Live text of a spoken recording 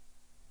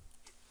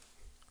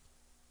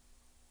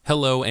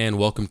Hello and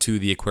welcome to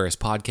the Aquarius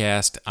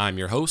Podcast. I'm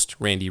your host,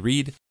 Randy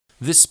Reed.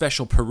 This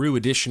special Peru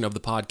edition of the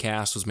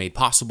podcast was made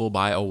possible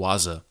by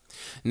Owaza.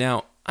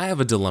 Now, I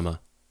have a dilemma,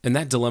 and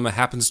that dilemma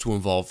happens to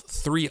involve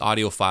 3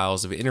 audio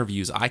files of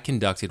interviews I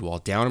conducted while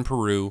down in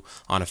Peru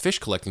on a fish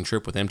collecting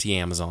trip with MT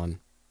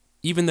Amazon.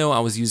 Even though I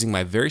was using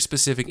my very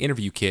specific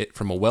interview kit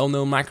from a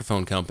well-known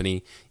microphone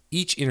company,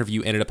 each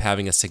interview ended up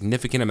having a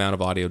significant amount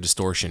of audio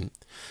distortion.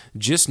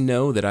 Just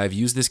know that I've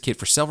used this kit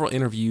for several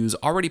interviews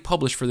already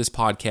published for this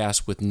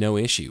podcast with no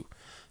issue.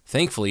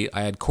 Thankfully,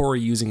 I had Cory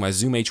using my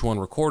Zoom H1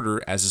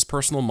 recorder as his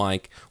personal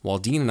mic, while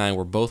Dean and I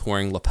were both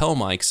wearing lapel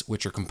mics,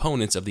 which are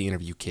components of the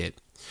interview kit.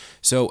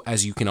 So,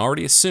 as you can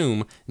already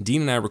assume,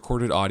 Dean and I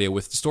recorded audio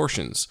with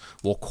distortions,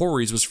 while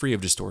Cory's was free of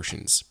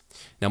distortions.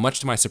 Now, much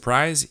to my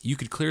surprise, you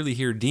could clearly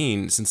hear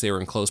Dean since they were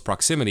in close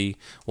proximity,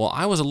 while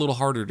I was a little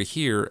harder to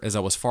hear as I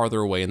was farther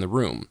away in the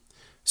room.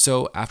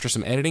 So, after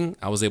some editing,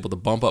 I was able to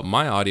bump up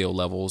my audio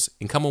levels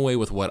and come away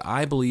with what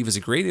I believe is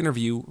a great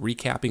interview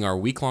recapping our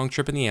week-long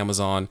trip in the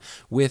Amazon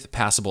with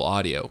passable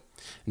audio.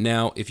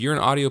 Now, if you're an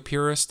audio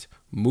purist,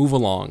 move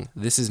along.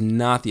 This is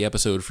not the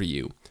episode for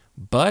you.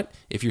 But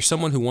if you're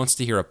someone who wants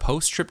to hear a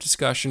post-trip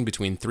discussion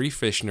between 3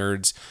 fish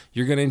nerds,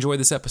 you're going to enjoy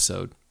this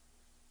episode.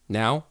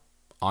 Now,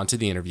 on to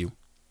the interview.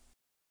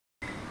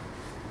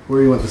 Where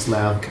do you want this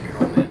loud? Come here,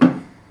 old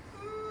man.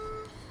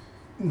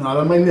 Not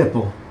on my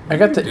nipple. I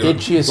got the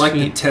itchiest like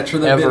feet the tetra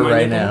that ever bit my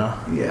right nipple?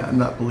 now. Yeah, I'm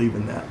not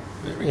believing that.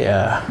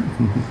 Yeah.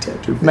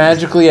 Tetra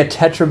Magically, a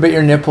tetra bit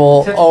your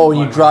nipple. Tetra Oh, bit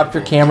you my dropped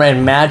your nipple. camera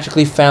and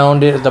magically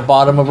found it at the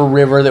bottom of a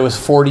river that was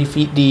 40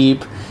 feet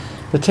deep.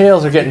 The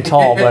tails are getting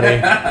tall,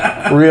 buddy.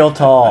 Real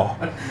tall.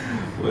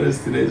 What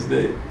is today's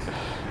date?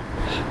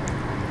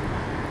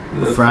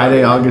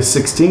 Friday, August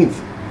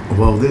 16th.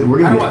 Well, we're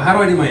gonna. How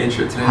do I do my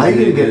intro? Today's How are you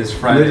date gonna get is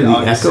Friday, rid of the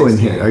August echo in 16th.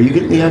 here? Are you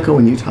getting the echo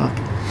when you talk?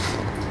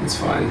 It's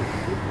fine.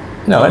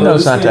 No, it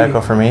knows not to thing- echo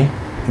for me.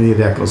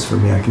 It echoes for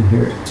me. I can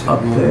hear it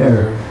up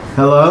there.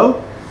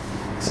 Hello?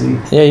 See,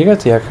 Yeah, you got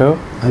the echo.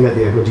 I got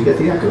the echo. Do you get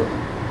the echo?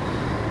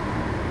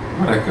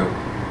 What echo?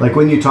 Like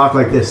when you talk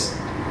like this.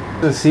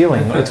 The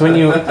ceiling. It's when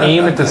you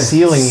aim at the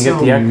ceiling, you get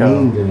the So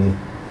echo. mean to me.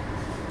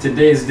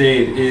 Today's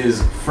date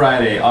is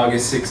Friday,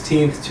 August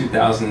 16th,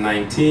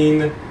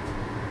 2019.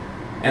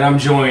 And I'm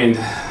joined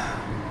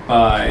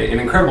by an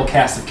incredible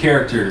cast of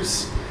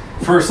characters.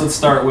 First, we'll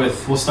start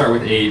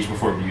with age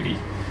before beauty.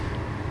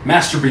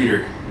 Master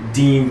Breeder,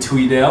 Dean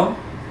Tweeddale.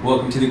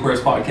 Welcome to the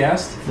Aquarius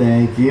Podcast.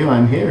 Thank you.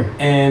 I'm here.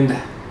 And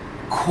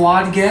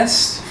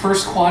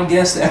first quad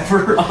guest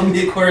ever on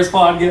the Aquarius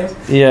Podcast.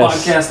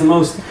 Yes. Podcast, the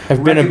most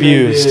I've been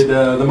recommended, abused.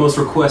 the most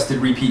requested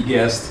repeat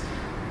guest,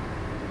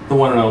 the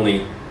one and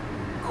only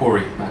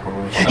Cory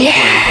McElroy.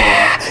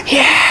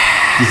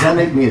 Does that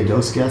make me a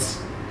dose guest?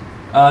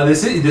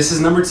 This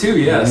is number 2,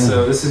 yeah.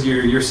 So this is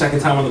your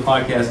second time on the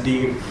podcast,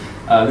 Dean.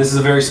 This is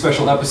a very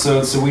special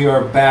episode. So we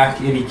are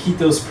back in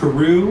Iquitos,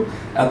 Peru,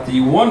 at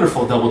the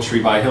wonderful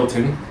DoubleTree by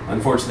Hilton.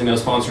 Unfortunately, no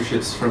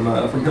sponsorships from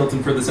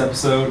Hilton for this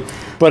episode.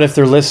 But if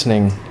they're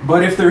listening,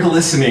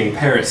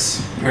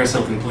 Paris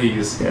Hilton,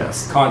 please.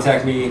 Yes.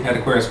 Contact me at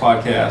Aquarius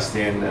Podcast,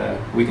 and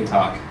we can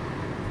talk.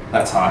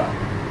 That's hot.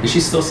 Is she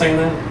still saying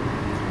that?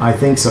 I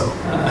think so.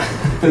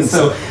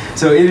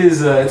 So it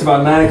is. It's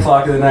about 9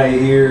 o'clock in the night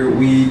here.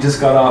 We just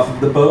got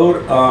off the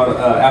boat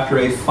after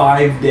a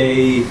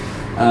 5-day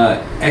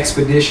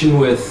expedition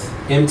with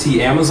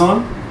MT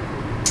Amazon.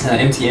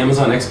 MT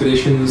Amazon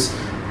Expeditions,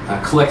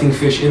 collecting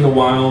fish in the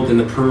wild in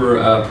the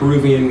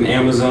Peruvian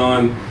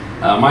Amazon.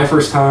 My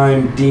first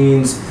time,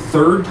 Dean's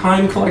third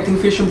time collecting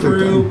fish in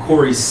Peru,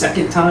 Cory's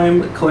second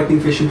time collecting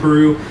fish in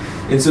Peru.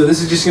 And so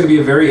this is just going to be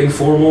a very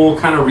informal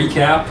kind of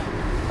recap.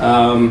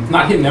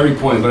 Not hitting every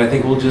point, but I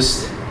think we'll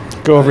just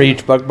go over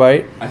each bug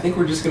bite. I think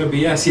we're just gonna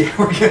be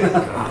we're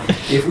gonna.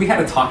 If we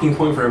had a talking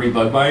point for every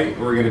bug bite,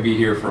 we're gonna be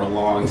here for a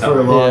long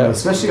time.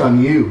 Especially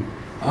on you.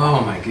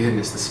 Oh my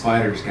goodness, the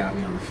spiders got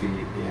me on the feet.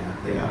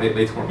 Yeah,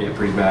 they tore me up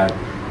pretty bad.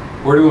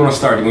 Where do we want to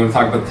start? Do we want to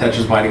talk about the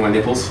tetras biting my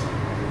nipples?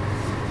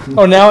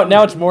 Oh,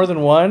 now it's more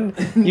than one?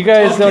 You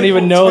guys don't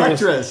even know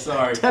this.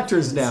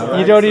 Tetras now, right?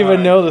 You don't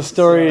even know the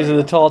stories of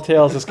the tall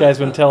tales this guy's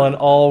been telling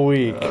all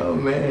week. Oh,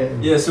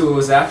 man. Yeah, so it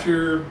was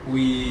after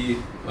we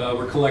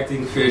were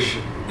collecting fish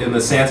in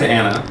the Santa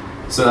Ana.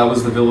 So that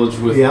was the village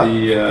with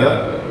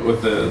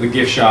with the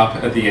gift shop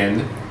at the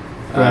end.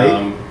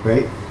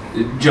 Right.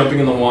 Jumping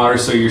in the water,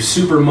 so you're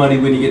super muddy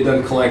when you get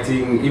done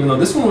collecting. Even though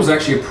this one was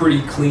actually a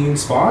pretty clean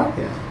spot.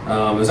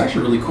 Yeah. It was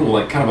actually really cool,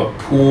 like kind of a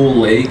pool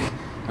lake.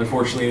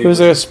 Unfortunately, It was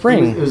a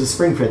spring. It was a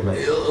spring fed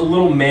lake. A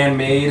little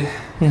man-made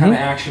kind of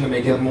action to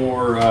make it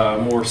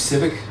more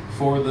civic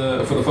for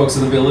the folks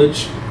of the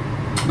village,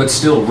 but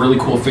still really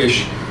cool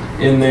fish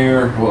in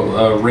there.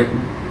 Well,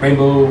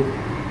 rainbow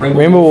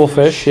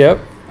Wolffish,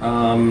 yep.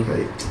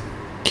 Right.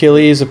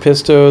 Achilles,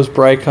 Apistos,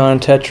 Bricon,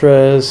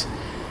 Tetras.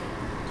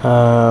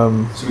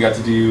 So we got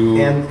to do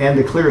And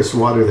the clearest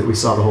water that we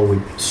saw the whole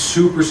week.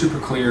 super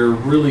clear,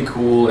 really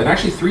cool, and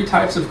actually 3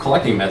 types of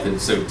collecting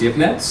methods. So dip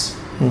nets,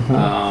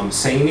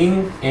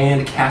 seining,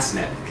 and cast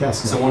net.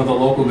 Cast net. So one of the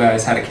local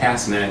guys had a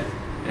cast net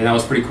And that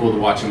was pretty cool to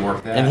watch him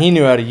work that. And he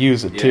knew how to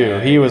use it too.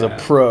 He was a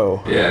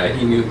pro. Yeah,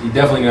 he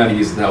definitely knew how to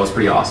use it. That was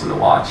pretty awesome to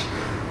watch.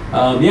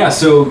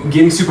 So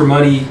getting super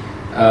muddy,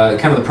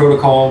 kind of the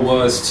protocol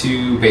was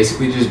to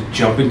basically just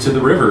jump into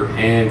the river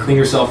and clean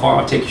yourself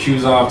off, take your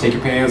shoes off, take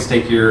your pants,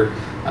 take your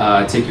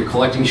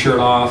collecting shirt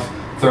off,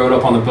 throw it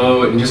up on the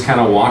boat, and just kind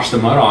of wash the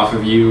mud off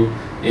of you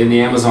in the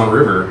Amazon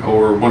River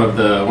or one of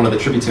the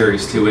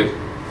tributaries to it.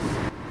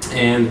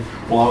 And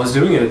while I was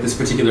doing it at this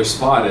particular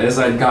spot, as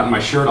I'd gotten my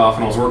shirt off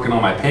and I was working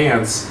on my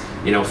pants,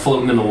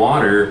 floating in the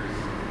water,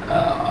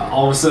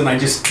 all of a sudden I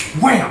just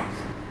wham,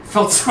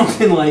 felt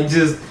something like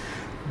just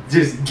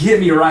get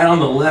me right on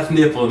the left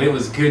nipple, and it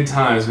was good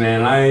times,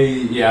 man.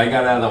 I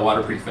got out of the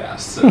water pretty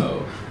fast.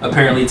 So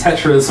apparently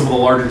tetras, some of the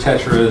larger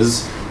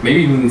tetras,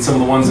 maybe even some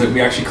of the ones that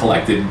we actually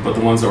collected, but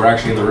the ones that were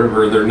actually in the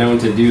river, they're known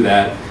to do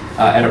that.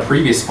 At a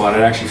previous spot,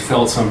 I actually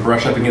felt some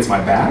brush up against my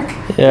back.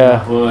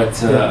 Yeah.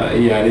 But I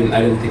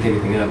didn't think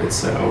anything of it.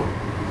 So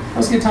that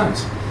was good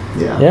times.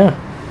 Yeah.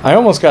 Yeah. I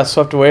almost got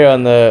swept away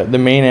on the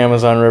main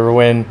Amazon River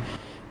when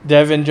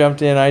Devin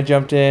jumped in, I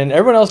jumped in,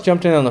 everyone else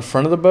jumped in on the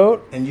front of the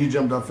boat. And you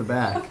jumped off the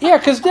back. Yeah,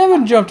 because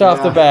Devin jumped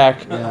off the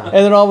back. Yeah. And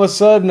then all of a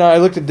sudden, I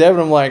looked at Devin,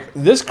 I'm like,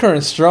 this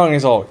current's strong.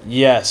 He's all,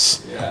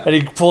 yes. Yeah. And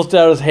he pulls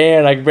out his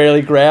hand, I could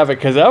barely grab it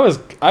because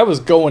I was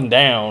going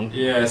down.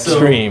 Yeah,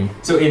 Stream.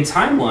 So in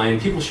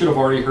timeline, people should have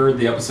already heard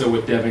the episode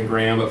with Devin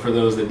Graham, but for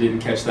those that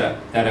didn't catch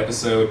that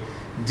episode,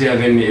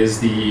 Devin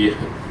is the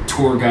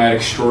tour guide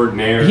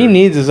extraordinaire. He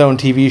needs his own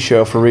TV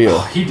show for real.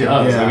 Oh, he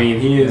does. Yeah. I mean,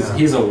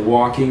 he's a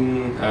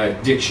walking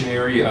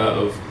dictionary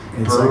of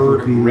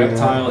bird, Encyclopedia,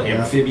 reptile,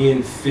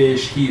 amphibian,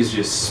 fish. He is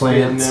just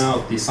spitting Plants.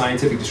 out the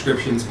scientific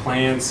descriptions,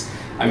 plants.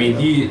 I mean,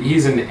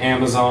 he's an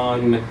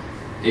Amazon,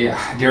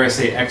 dare I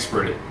say,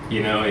 expert.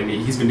 And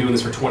he's been doing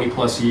this for 20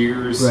 plus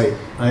years. Right.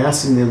 I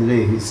asked him the other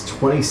day, he's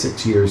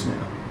 26 years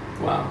now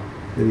Wow.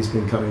 that he's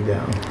been coming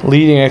down.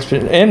 Leading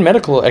and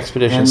medical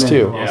expeditions And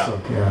too. medical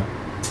also. Yeah.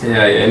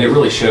 Yeah, and it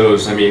really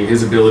shows. I mean,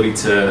 his ability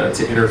to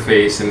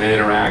interface and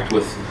interact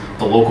with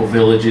the local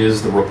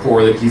villages, the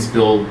rapport that he's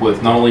built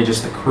with not only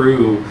just the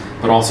crew,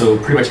 but also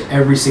pretty much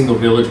every single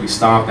village we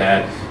stop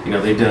at.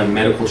 They've done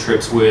medical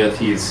trips with.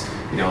 He's,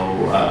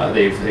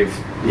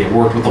 they've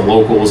worked with the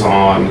locals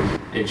on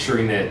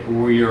ensuring that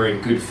we are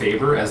in good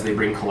favor as they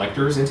bring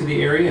collectors into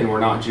the area, and we're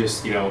not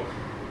just,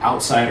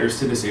 outsiders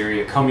to this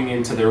area coming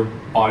into their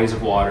bodies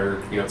of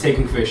water,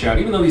 taking fish out,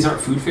 even though these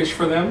aren't food fish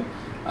for them.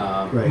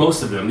 Right.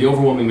 Most of them, the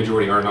overwhelming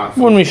majority, are not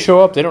food When we fish.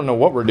 show up, they don't know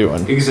what we're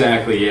doing.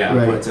 Exactly, yeah.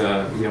 Right.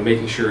 But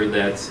making sure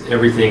that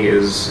everything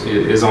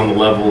is on the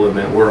level and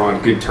that we're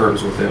on good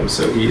terms with them.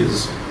 So he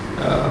is,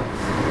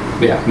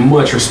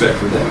 much respect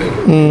for that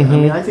man. Mm-hmm. I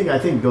mean, I think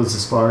it goes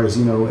as far as,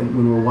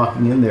 when we're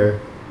walking in there,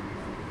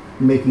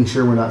 making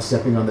sure we're not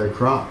stepping on their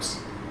crops.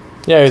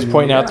 Yeah, he was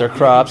pointing out their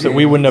crops that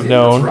we wouldn't have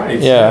known. That's right.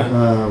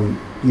 Yeah.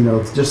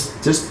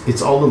 Just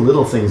it's all the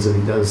little things that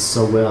he does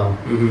so well.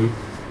 Mm-hmm.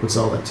 Puts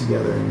all that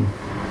together and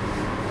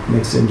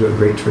makes it into a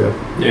great trip.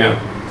 Yeah.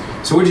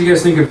 So what did you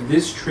guys think of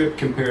this trip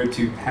compared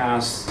to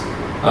past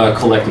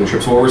collecting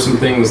trips? What were some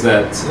things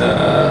that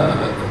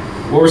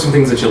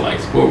you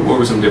liked? What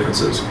were some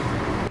differences?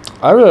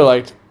 I really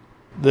liked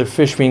the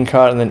fish being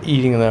caught and then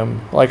eating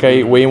them. Like, I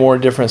ate way more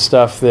different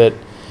stuff that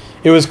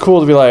it was cool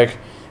to be like,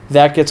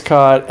 that gets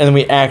caught and then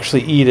we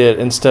actually eat it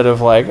instead of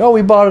like, oh,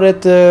 we bought it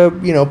at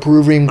the,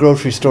 Peruvian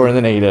grocery store and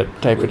then ate it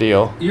type of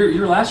deal.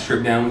 Your last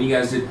trip down when you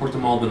guys did Puerto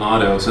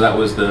Maldonado, so that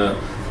was the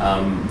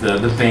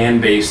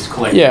van-based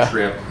collecting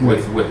trip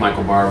with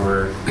Michael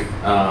Barber.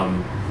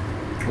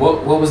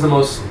 What was the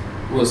most?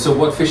 So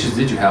what fishes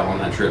did you have on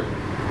that trip?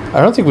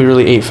 I don't think we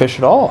really ate fish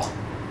at all.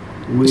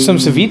 Some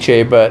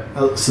ceviche, but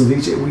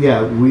Ceviche,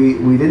 yeah.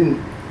 We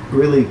didn't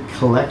really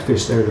collect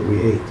fish there that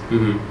we ate.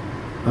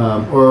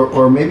 Mm-hmm.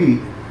 Or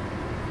maybe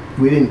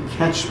we didn't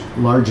catch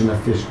large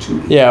enough fish to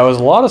eat. yeah, it was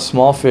a lot of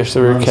small fish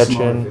that we were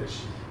catching. Fish.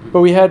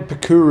 But we had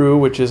picuru,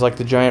 which is like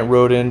the giant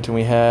rodent, and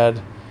we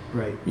had,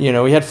 Right.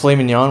 we had filet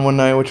mignon one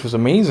night, which was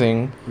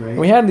amazing. Right. And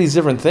we had these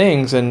different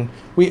things, and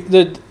I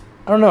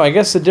don't know, I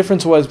guess the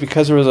difference was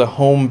because there was a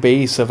home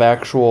base of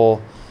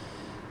actual,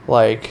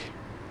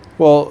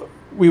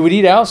 we would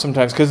eat out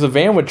sometimes because the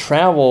van would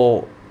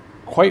travel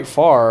quite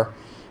far,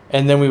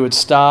 and then we would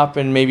stop,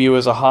 and maybe it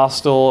was a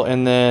hostel,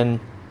 and then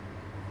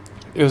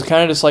it was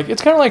kind of just like,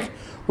 it's kind of like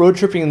road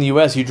tripping in the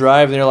U.S. You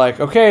drive, and you're like,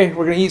 okay,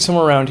 we're going to eat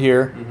somewhere around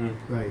here.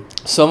 Mm-hmm.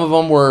 Right. Some of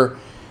them were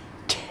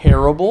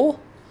terrible,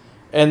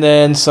 and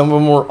then some of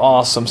them were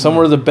awesome. Some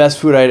were the best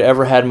food I'd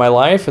ever had in my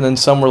life, and then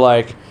some were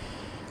like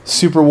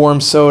super warm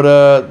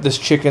soda. This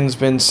chicken's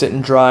been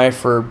sitting dry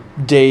for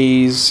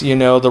days.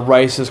 The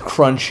rice is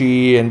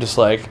crunchy, and just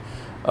like,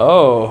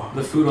 oh.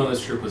 The food on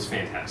this trip was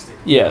fantastic.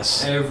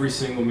 Yes. Every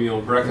single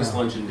meal, breakfast,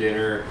 lunch, and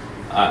dinner.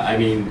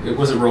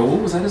 Was it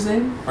Raul? Was that his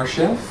name? Our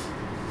chef?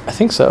 I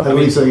think so. I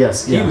believe so,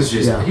 yes. He Yeah. was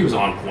just, yeah. he was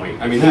on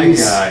point. I mean,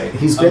 He's that guy.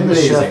 been the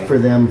amazing. chef for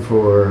them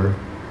for,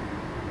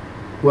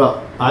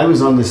 well, I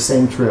was on the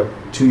same trip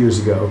 2 years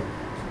ago.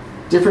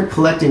 Different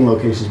collecting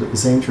locations, but the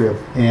same trip.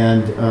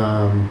 And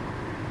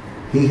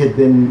he had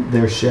been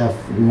their chef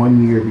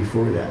 1 year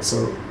before that.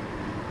 So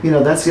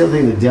that's the other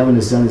thing that Devin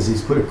has done is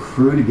he's put a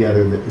crew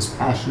together that is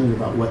passionate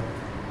about what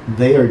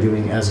they are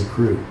doing as a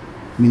crew.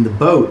 I mean, the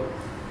boat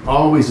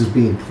always is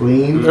being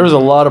cleaned. There was a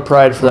lot of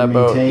pride for that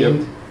boat.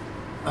 Yep.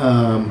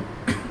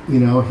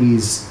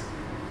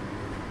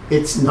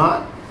 It's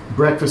not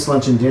breakfast,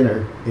 lunch, and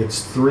dinner.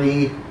 It's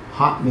 3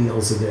 hot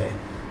meals a day.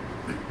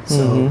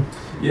 So,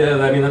 yeah,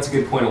 I mean, that's a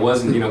good point. It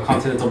wasn't,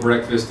 continental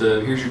breakfast.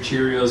 Here's your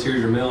Cheerios, here's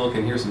your milk,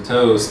 and here's some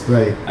toast.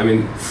 Right. I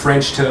mean,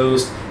 French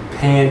toast,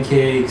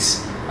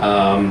 pancakes,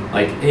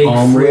 like egg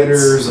Omelets.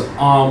 fritters,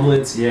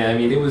 omelets. Yeah, I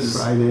mean, it was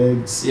fried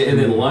eggs. Yeah, and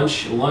then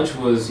lunch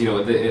was,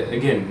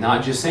 again,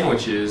 not just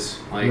sandwiches,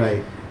 like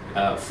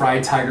right.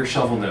 Fried tiger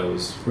shovel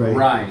nose, right.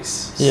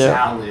 rice, Yeah.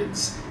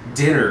 salads,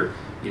 dinner.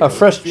 A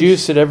fresh fish.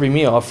 Juice at every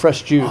meal. A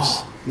fresh juice.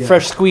 Oh, yeah.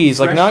 Fresh squeeze.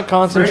 Like not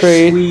concentrate.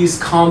 Fresh squeeze,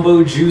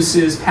 combo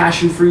juices,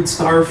 passion fruit,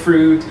 star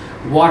fruit,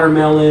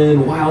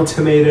 watermelon, wild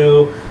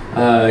tomato.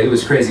 It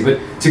was crazy. But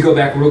to go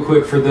back real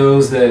quick for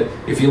those that,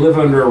 if you live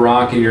under a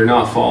rock and you're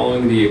not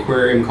following the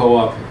Aquarium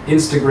Co-op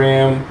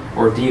Instagram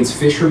or Dean's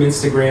Fish Room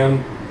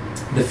Instagram,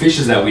 the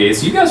fishes that we ate.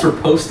 So you guys were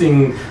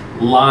posting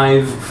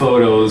live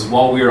photos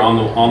while we were on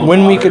the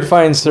when water. we could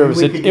find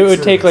service. It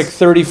would take like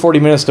 30-40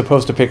 minutes to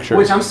post a picture.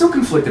 Which I'm still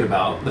conflicted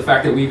about, the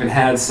fact that we even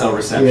had cell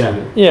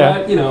reception. Yeah.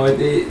 But,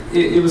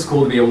 it was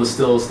cool to be able to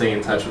still stay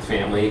in touch with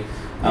family.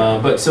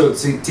 But so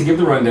to give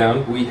the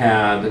rundown, we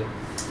had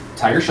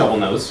tiger shovel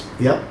nose.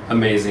 Yep.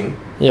 Amazing.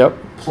 Yep.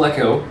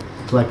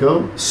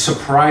 Pleco.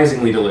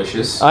 Surprisingly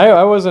delicious.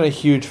 I wasn't a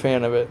huge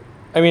fan of it.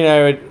 I mean,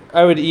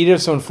 I would eat it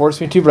if someone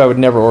forced me to, but I would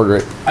never order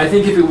it. I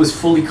think if it was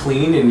fully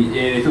clean and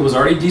if it was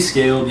already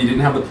descaled, you didn't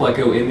have the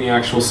pleco in the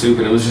actual soup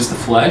and it was just the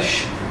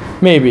flesh,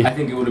 maybe. I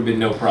think it would have been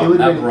no problem.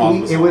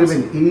 It would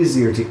have been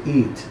easier to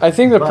eat. I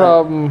think the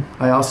problem...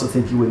 I also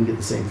think you wouldn't get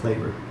the same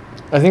flavor.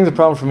 I think the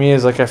problem for me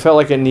is, like, I felt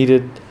like it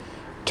needed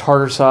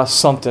tartar sauce,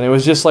 something. It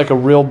was just like a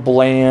real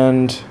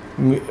bland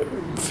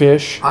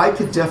fish. I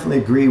could definitely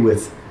agree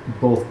with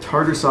both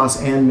tartar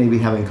sauce and maybe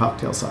having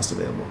cocktail sauce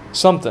available.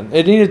 Something.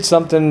 It needed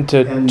something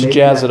to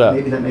jazz it up.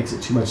 Maybe that makes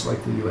it too much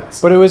like the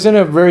U.S. But it was in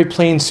a very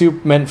plain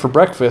soup meant for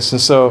breakfast, and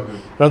so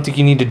I don't think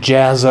you need to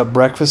jazz up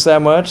breakfast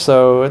that much,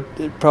 so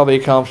it probably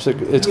accomplished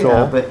its goal.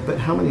 Yeah, but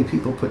how many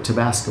people put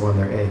Tabasco on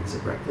their eggs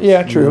at breakfast?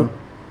 Yeah, true.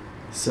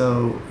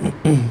 So...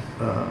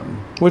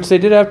 which they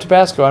did have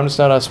Tabasco. I'm just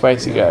not a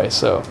spicy guy,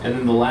 so... And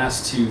then the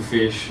last 2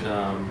 fish,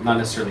 not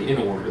necessarily in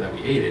order that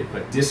we ate it,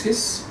 but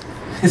discus.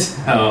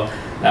 So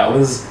that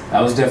was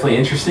definitely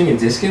interesting, and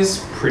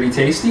discus, pretty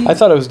tasty. I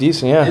thought it was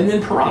decent, yeah. And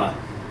then piranha.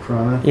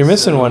 You're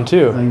missing one, too.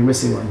 You're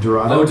missing one.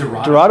 Dorado. Oh,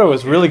 Dorado. Dorado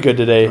was really good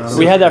today. Dorado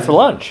we had that for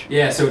lunch.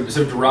 Yeah, so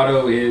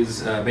Dorado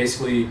is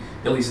basically,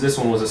 at least this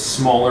one was a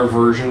smaller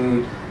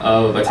version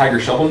of a tiger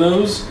shovel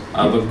nose,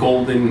 but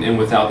golden and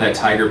without that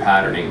tiger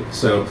patterning.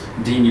 So,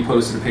 Dean, you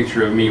posted a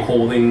picture of me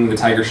holding the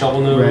tiger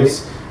shovel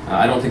nose. Right.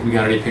 I don't think we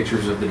got any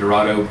pictures of the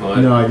Dorado, but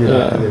no, I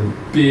didn't.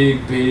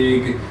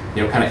 Big,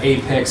 kind of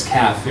apex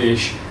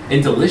catfish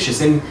and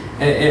delicious. And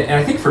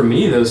I think for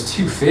me, those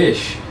 2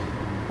 fish,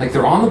 like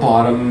they're on the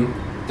bottom,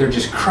 they're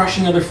just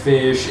crushing other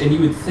fish, and you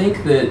would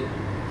think that,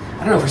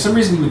 I don't know, for some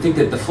reason you would think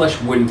that the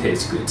flesh wouldn't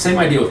taste good. Same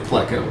idea with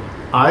pleco.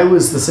 I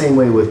was the same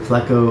way with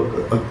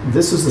pleco.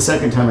 This was the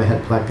second time I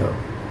had pleco.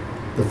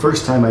 The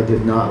first time I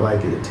did not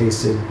like it. It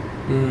tasted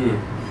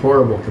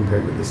horrible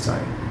compared to this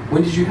time.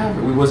 When did you have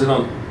it? Was it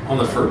on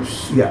the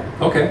first? Yeah.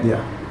 Okay.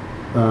 Yeah.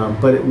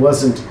 But it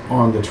wasn't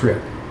on the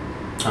trip.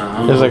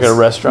 It was like a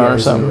restaurant or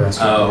something.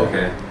 Oh,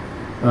 okay.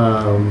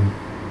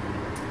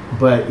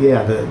 But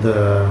yeah,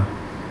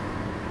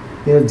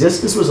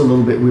 discus was a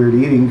little bit weird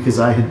eating because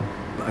I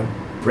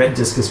bred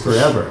discus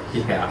forever.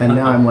 Yeah. And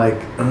now I'm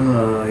like,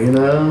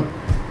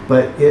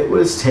 but it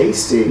was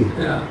tasty.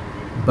 Yeah.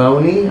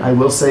 Bony. I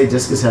will say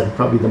discus had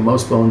probably the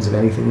most bones of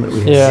anything that we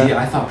had. Yeah. See,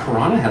 I thought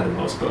piranha had the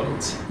most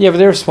bones. Yeah, but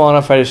they were small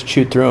enough I just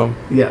chewed through them.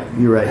 Yeah,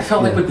 you're right. I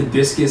felt like with the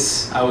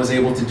discus, I was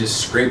able to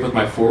just scrape with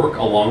my fork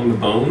along the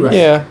bone. Right.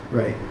 Yeah.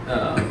 Right.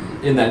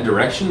 In that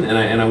direction,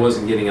 and I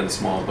wasn't getting at the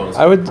small bones.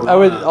 I would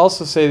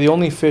also say the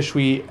only fish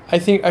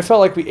I felt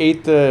like we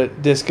ate the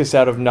discus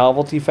out of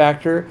novelty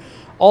factor.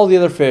 All the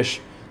other fish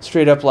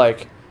straight up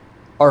like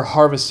are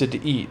harvested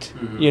to eat.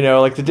 Mm-hmm.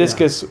 Like the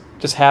discus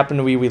just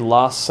happened we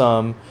lost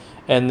some,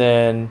 and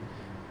then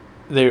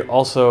they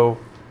also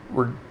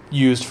were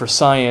used for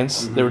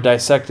science. Mm-hmm. They were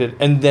dissected,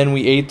 and then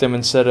we ate them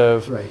instead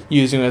of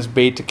using them as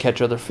bait to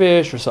catch other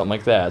fish or something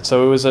like that.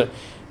 So it was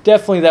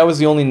definitely that was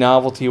the only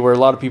novelty where a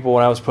lot of people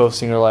when I was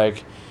posting are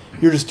like,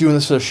 you're just doing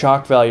this for the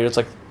shock value. It's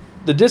like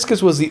the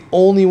discus was the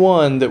only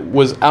one that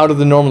was out of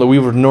the normal that we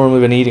would have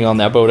normally been eating on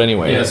that boat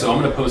anyway. Yeah, so I'm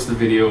going to post the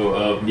video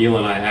of Neil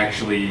and I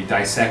actually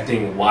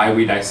dissecting why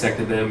we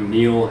dissected them.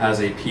 Neil has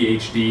a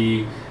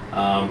PhD.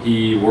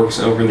 He works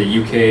over in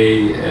the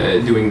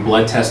UK doing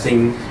blood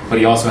testing, but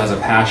he also has a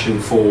passion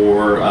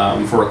for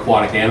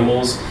aquatic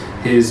animals.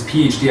 His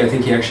PhD, I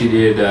think he actually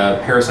did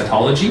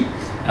parasitology.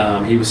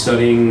 He was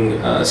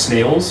studying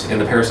snails and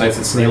the parasites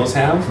that snails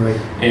have. Right.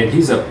 And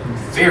he's a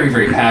very,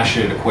 very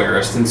passionate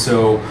aquarist. And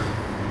so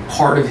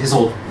part of his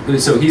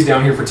so he's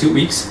down here for 2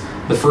 weeks.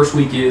 The first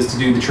week is to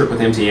do the trip with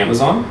him to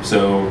Amazon,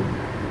 so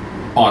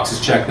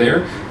boxes checked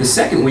there. The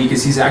second week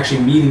is he's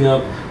actually meeting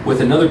up with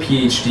another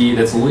PhD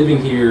that's living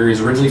here, is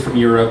originally from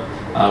Europe,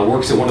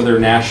 works at one of their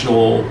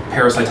national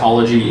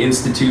parasitology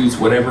institutes,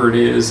 whatever it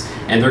is,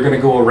 and they're going to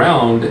go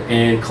around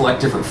and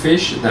collect different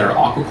fish that are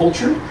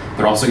aquaculture.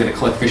 They're also going to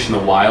collect fish in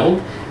the wild,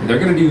 and they're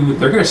going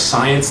to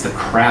science the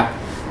crap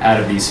out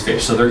of these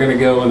fish. So they're going to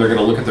go and they're going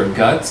to look at their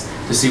guts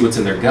to see what's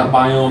in their gut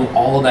biome,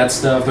 all of that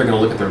stuff. They're going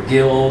to look at their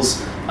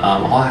gills.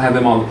 I'll have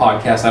him on the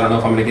podcast. I don't know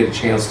if I'm going to get a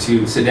chance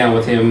to sit down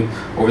with him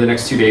over the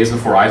next 2 days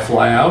before I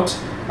fly out,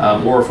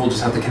 or if we'll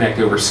just have to connect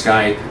over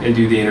Skype and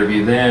do the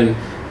interview then.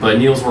 But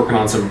Neil's working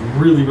on some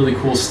really, really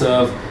cool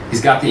stuff.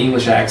 He's got the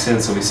English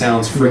accent, so he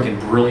sounds freaking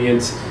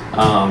brilliant.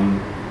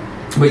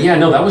 But yeah,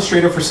 no, that was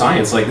straight up for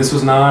science. Like, this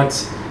was not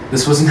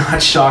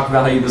shock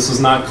value. This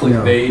was not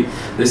clickbait.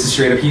 No. This is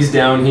straight up. He's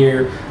down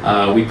here.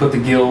 We put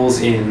the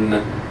gills in,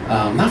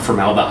 not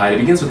formaldehyde. It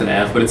begins with an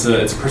F, but it's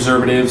a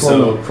preservative.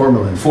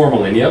 Formalin.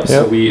 Formalin. Yep.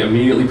 So we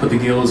immediately put the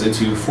gills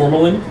into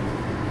formalin,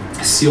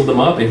 sealed them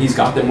up, and he's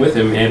got them with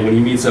him. And when he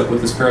meets up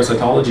with his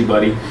parasitology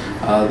buddy,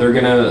 they're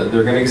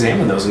gonna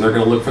examine those, and they're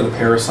gonna look for the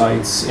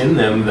parasites in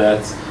them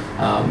that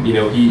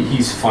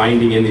he's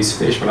finding in these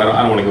fish. But I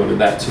don't want to go into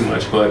that too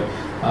much. But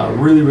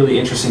really, really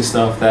interesting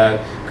stuff that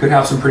could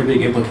have some pretty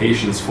big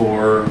implications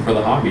for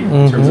the hobby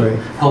in terms of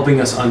helping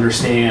us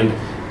understand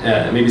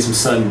maybe some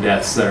sudden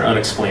deaths that are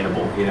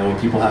unexplainable. When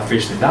people have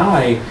fish that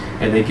die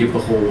and they give the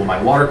whole, well, my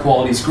water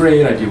quality is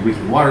great, I do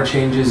weekly water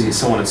changes,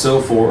 so on and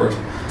so forth.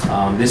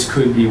 This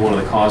could be one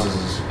of the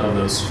causes of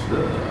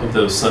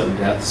those sudden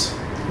deaths.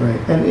 Right,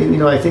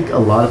 and I think a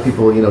lot of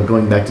people,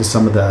 going back to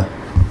some of the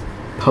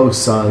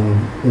posts on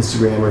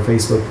Instagram or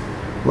Facebook,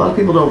 a lot of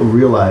people don't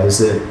realize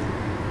that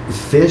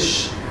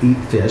fish eat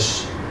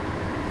fish,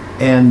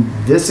 and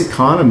this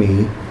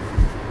economy,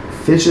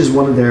 fish is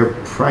one of their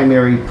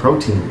primary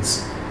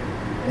proteins.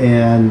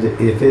 And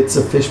if it's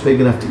a fish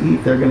big enough to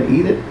eat, they're going to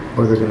eat it,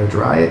 or they're going to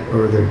dry it,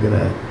 or they're going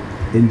to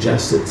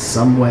ingest it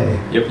some way.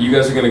 Yep, you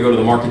guys are going to go to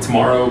the market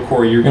tomorrow.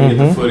 Corey, you're going to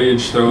get the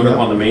footage, throw it up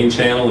on the main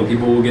channel, and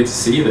people will get to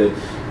see that,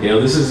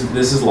 this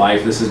is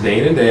life. This is day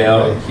in and day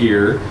out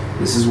here.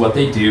 This is what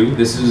they do.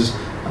 This is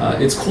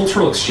it's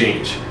cultural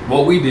exchange.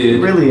 What we did,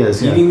 it really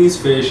is, eating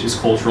these fish is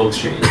cultural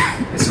exchange.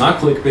 It's not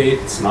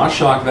clickbait. It's not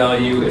shock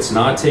value. It's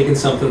not taking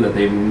something that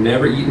they've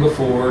never eaten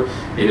before.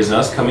 It is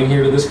us coming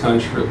here to this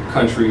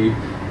country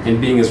and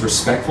being as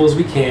respectful as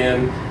we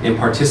can and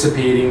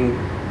participating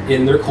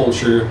in their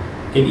culture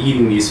in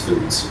eating these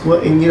foods.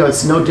 Well, and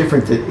it's no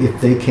different that if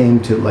they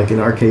came to, like in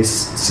our case,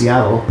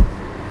 Seattle,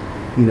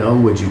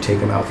 would you take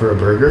them out for a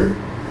burger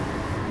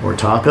or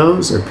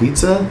tacos or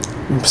pizza?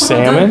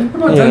 Salmon?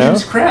 What about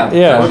Dungeness crab?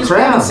 Yeah. Dungeness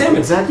crab and salmon.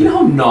 Exactly. You know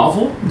how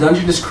novel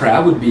Dungeness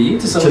crab would be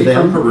to somebody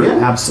from Peru? Yeah,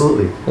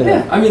 absolutely.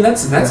 Yeah. I mean,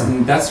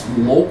 that's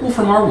local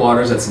from our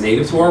waters. That's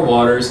native to our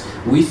waters.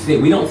 We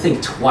don't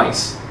think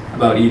twice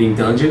about eating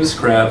Dungeness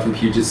crab from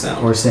Puget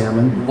Sound or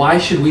salmon. Why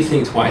should we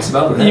think twice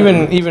about that?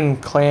 Even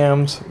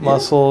clams,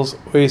 mussels,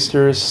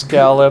 oysters,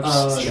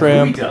 scallops,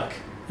 shrimp. Duck.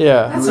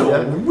 Yeah. That's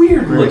a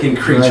weird looking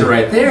creature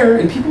right there,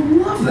 and people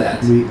love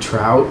that. We eat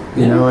trout,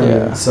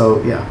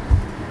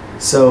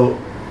 So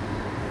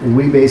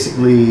we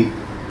basically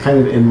kind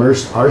of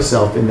immersed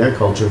ourselves in their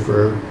culture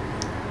for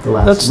the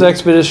last That's what the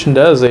expedition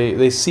does.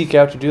 They seek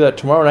out to do that.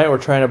 Tomorrow night we're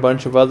trying a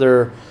bunch of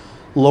other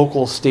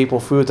local staple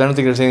foods. I don't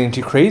think there's anything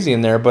too crazy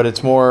in there, but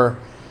it's more,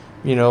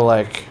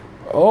 like,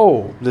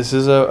 oh, this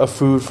is a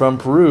food from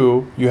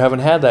Peru. You haven't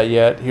had that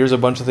yet. Here's a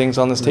bunch of things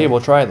on this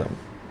table. Try them.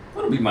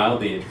 It'll be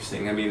mildly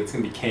interesting. I mean, it's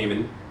going to be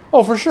caiman.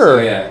 Oh, for sure.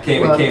 So, yeah,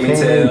 caiman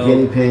tail.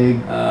 Guinea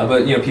pig.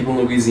 But, people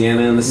in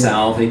Louisiana and the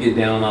South, they get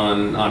down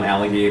on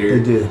alligator.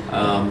 They do.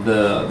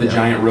 The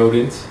giant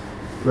rodent.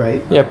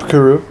 Right. Yeah,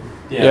 Peru.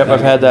 Yeah, yep,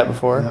 I've had that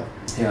before.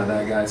 Yeah,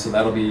 that guy. So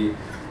that'll be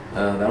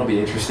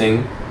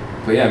interesting.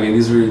 But yeah, I mean,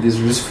 these are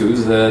just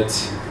foods that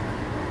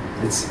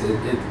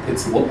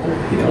it's local.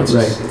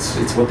 It's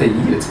it's what they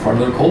eat. It's part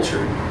of their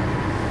culture.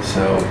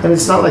 So. And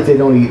it's not like they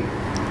don't eat.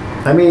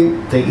 I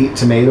mean, they eat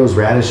tomatoes,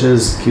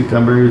 radishes,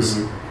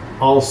 cucumbers,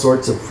 all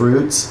sorts of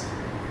fruits,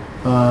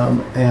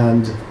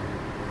 and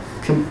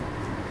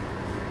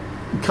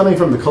coming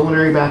from the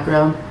culinary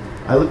background,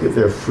 I look at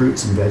their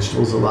fruits and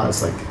vegetables a lot.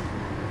 It's like,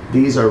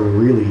 these are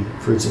really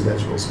fruits and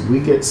vegetables. We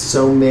get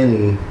so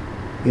many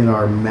in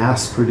our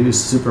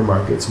mass-produced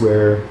supermarkets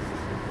where,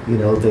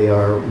 they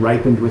are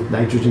ripened with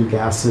nitrogen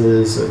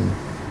gases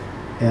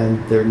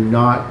and they're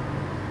not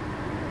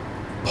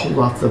pulled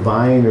off the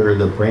vine or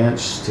the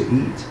branch to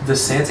eat. The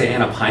Santa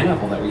Ana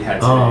pineapple that we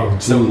had today. Oh,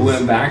 so we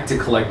went back to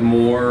collect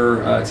more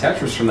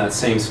tetras from that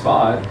same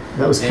spot.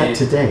 That was cut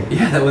today.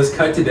 Yeah, that was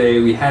cut today.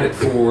 We had it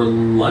for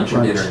lunch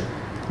or dinner.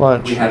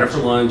 Lunch. We had it for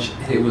lunch.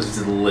 It was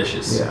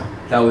delicious. Yeah.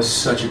 That was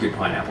such a good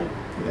pineapple.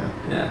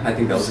 Yeah. I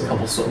think that was a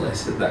couple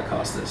soles that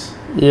cost us.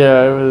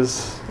 Yeah, it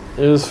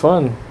was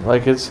fun.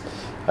 Like, it's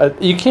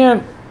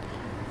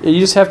you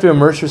just have to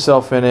immerse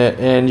yourself in it,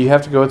 and you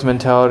have to go with the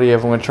mentality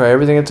of, I'm going to try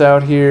everything that's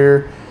out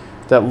here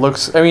that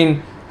looks. I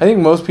mean, I think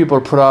most people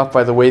are put off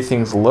by the way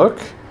things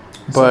look.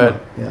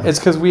 But yeah. it's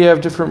because we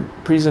have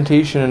different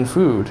presentation and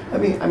food. I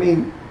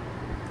mean,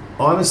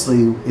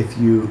 honestly, if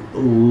you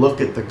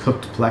look at the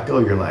cooked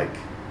pleco, you're like,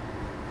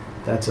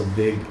 that's a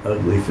big,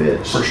 ugly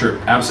fish. For sure,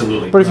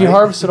 absolutely. But if you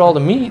harvested all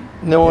the meat,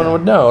 no one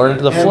would know, or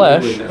the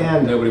flesh.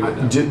 Nobody would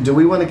know. Do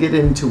we want to get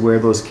into where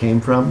those came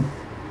from?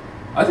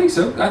 I think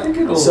so. I think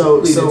it'll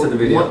lead into the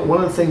video.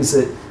 One of the things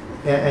that,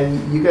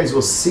 and you guys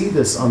will see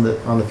this on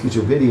the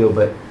future video,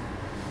 but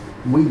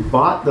we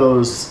bought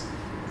those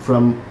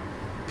from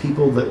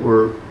people that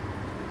were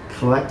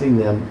collecting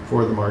them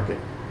for the market.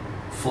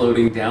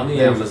 Floating down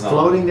the Amazon.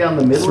 Floating down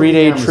the middle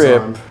 3-day of the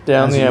Amazon. trip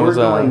down the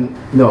Amazon.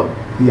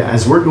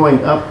 As we're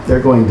going up,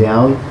 they're going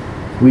down.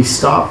 We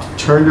stopped,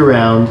 turned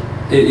around.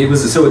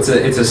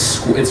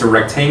 It's a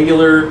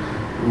rectangular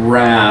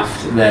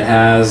raft that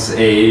has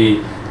a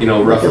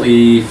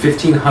roughly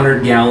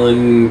 1,500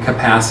 gallon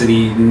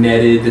capacity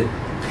netted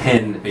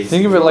pen. Basically.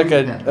 Think of it like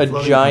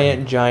a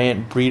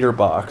giant breeder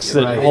box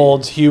that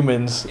holds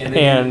humans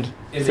and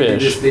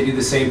fish. They do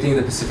the same thing in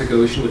the Pacific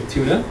Ocean with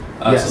tuna.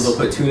 Yes. So they'll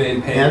put tuna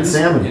in pens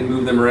and salmon and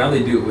move them around.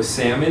 They do it with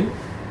salmon,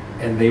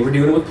 and they were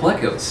doing it with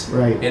plecos.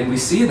 Right. And we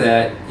see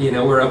that,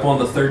 we're up on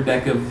the third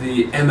deck of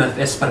the MF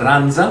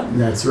Esperanza.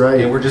 That's right.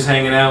 And we're just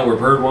hanging out. We're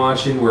bird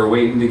watching. We're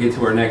waiting to get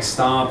to our next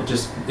stop.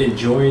 Just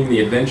enjoying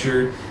the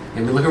adventure.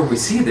 And we look over, we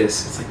see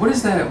this. It's like, what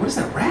is that? What is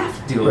that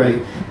raft doing?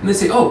 Right. And they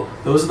say, oh,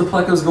 those are the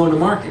plecos going to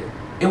market.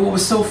 And what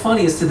was so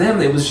funny is to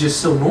them, it was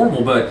just so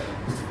normal. But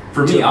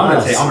for me, I'm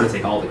gonna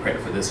take all the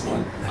credit for this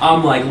one.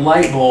 I'm like,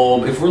 light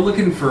bulb. If we're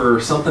looking for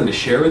something to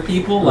share with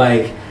people,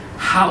 even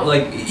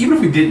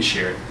if we didn't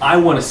share it, I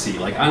want to see.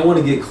 I want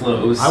to get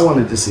close. I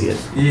wanted to see it.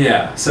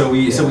 Yeah. So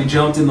we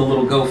jumped in the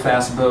little go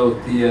fast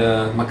boat,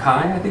 the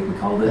Mackay, I think we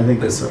called it. I think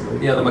that's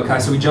right. Yeah, the Mackay.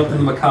 So we jumped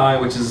in the Mackay,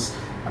 which is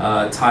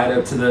tied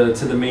up to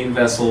the main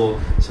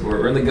vessel. So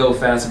we're in the go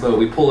fast boat.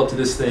 We pull up to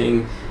this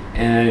thing.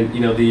 And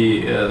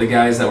the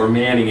guys that were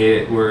manning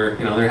it were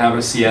they're having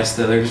a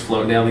siesta. They're just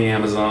floating down the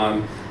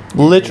Amazon.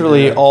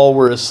 Literally, all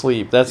were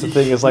asleep. That's the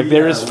thing. Is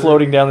they're just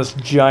floating down this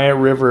giant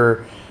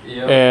river,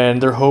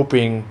 and they're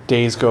hoping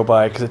days go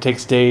by because it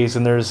takes days.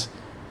 And there's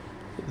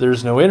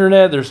no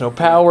internet. There's no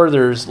power.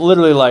 There's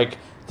literally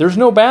there's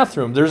no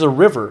bathroom. There's a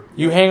river.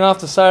 You hang off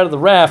the side of the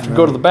raft and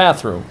go to the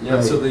bathroom. Yeah.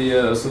 Right. So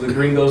the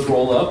gringos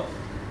roll up,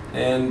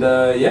 and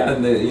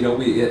and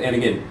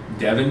again.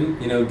 Devin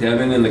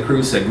and the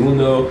crew,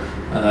 Segundo,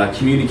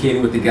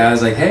 communicating with the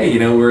guys like, hey,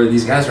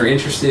 these guys are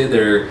interested.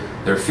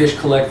 They're fish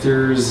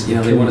collectors.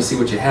 They want to see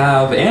what you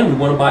have, and we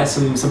want to buy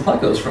some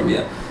plecos from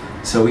you.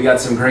 So we got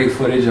some great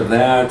footage of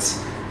that.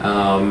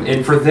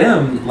 And for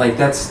them,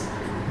 that's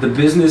the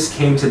business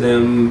came to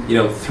them,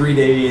 3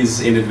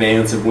 days in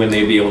advance of when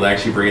they'd be able to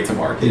actually bring it to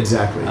market.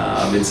 Exactly.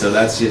 And so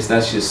that's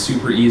just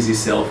super easy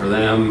sell for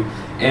them.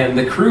 And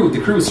the crew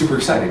was super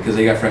excited because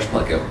they got fresh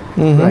pleco,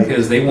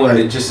 because they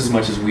wanted it just as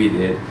much as we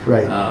did.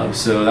 Right.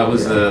 So that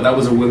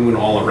was a win-win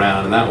all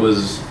around, and that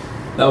was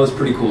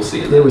pretty cool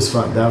seeing. It was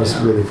fun. That was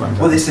really fun.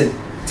 Well, they said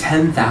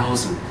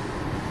 10,000.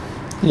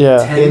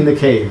 Yeah. In the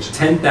cage.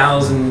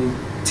 10,000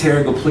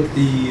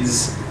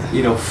 pterygoplictes,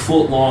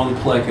 foot-long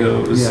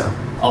plecos,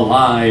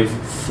 alive,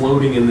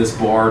 floating in this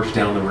barge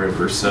down the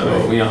river. So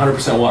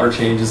 100% water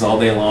changes all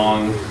day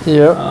long.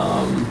 Yep.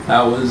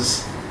 That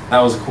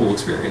was a cool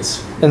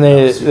experience. And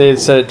they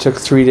said it took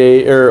 3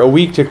 days or a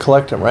week to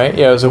collect them, right?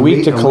 Yeah, it was a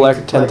week to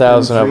collect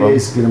 10,000 of them. 3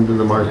 days to get them to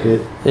the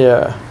market.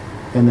 Yeah.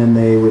 And then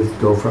they would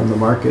go from the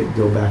market,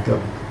 go back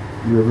up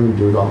the river and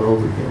do it all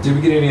over again. Did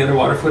we get any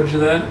underwater footage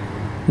of that?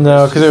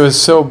 No, because it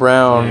was so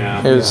brown.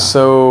 Yeah. It was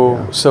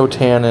so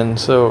tannin.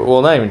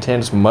 Not even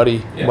tan, just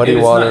muddy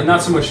water.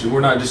 Not so much.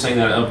 We're not just saying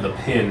that of the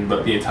pin,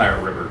 but the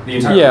entire river. The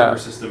entire river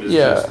system is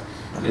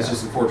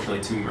just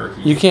unfortunately too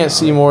murky. You can't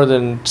see more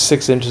than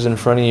 6 inches in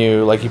front of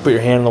you. You put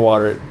your hand in the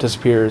water, it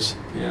disappears.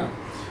 Yeah,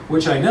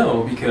 which I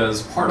know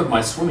because part of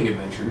my swimming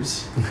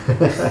adventures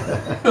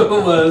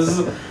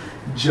was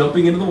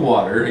jumping into the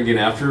water again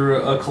after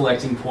a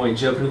collecting point.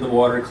 Jumping into the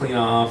water, clean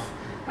off.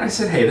 And I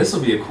said, hey, this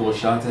will be a cool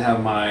shot to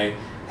have my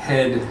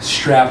head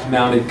strapped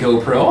mounted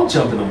GoPro. I'll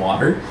jump in the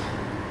water.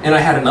 And I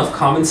had enough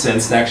common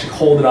sense to actually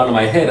hold it onto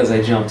my head as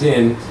I jumped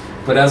in.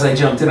 But as I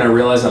jumped in, I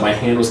realized that my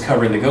hand was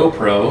covering the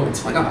GoPro.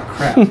 It's like, oh,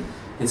 crap.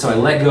 And so I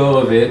let go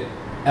of it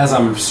as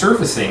I'm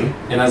surfacing.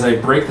 And as I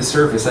break the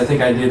surface, I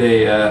think I did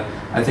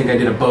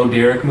a Bo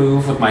Derek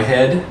move with my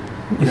head.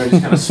 Just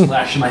kind of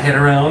splashing my head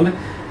around.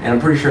 And I'm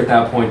pretty sure at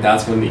that point,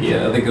 that's when the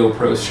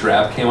GoPro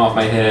strap came off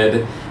my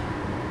head.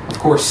 Of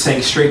course,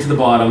 sank straight to the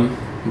bottom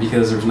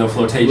because there was no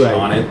flotation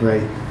on it.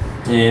 Right.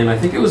 And I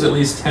think it was at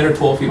least 10 or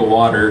 12 feet of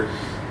water.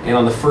 And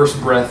on the first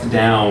breath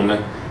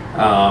down,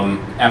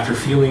 after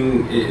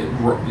feeling it,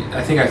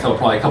 I think I felt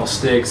probably a couple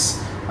sticks.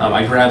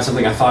 I grabbed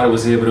something, I thought it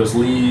was it, but it was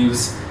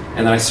leaves.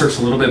 And then I searched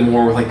a little bit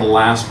more with the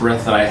last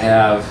breath that I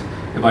have.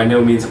 And by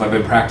no means have I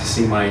been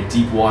practicing my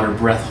deep water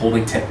breath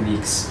holding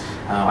techniques.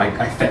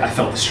 I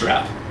felt the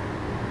strap.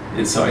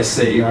 And so I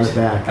saved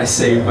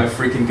my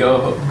freaking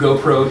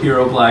GoPro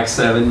Hero Black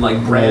 7,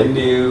 brand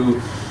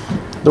new.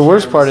 The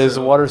worst part is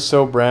the water's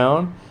so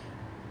brown,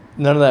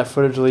 none of that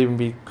footage will even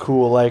be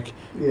cool.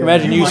 Yeah.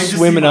 Imagine you might just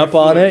swimming see my up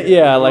on foot, it.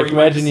 Yeah, or like you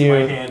might imagine just see my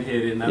you. hand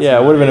hit it, and that's Yeah, it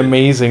about would have been it.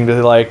 amazing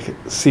to like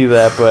see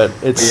that, but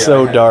it's Yeah,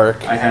 so I had-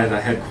 dark. I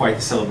had quite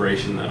the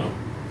celebration though,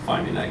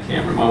 finding that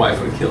camera. My wife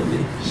would have killed me.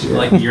 She'd be Yeah.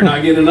 like, "You're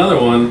not getting another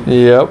one."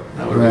 Yep.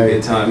 That would have been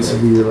good times.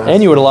 That'd be your last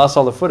And you would have lost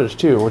all the footage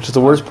too, which is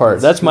the worst part.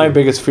 That's my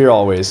biggest fear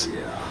always.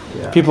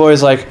 Yeah. Yeah. People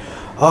always like,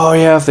 oh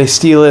yeah, if they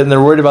steal it, and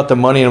they're worried about the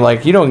money. And I'm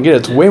like, you don't get it.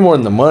 It's way more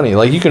than the money.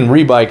 Like you can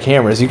rebuy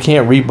cameras, you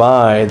can't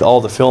rebuy all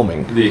the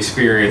filming. The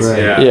experience, Right.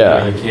 yeah. Yeah.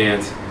 No, you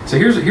can't. So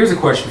here's a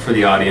question for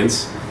the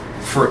audience.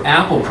 For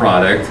Apple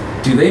product,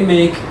 do they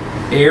make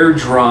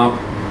AirDrop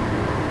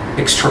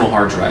external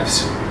hard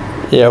drives?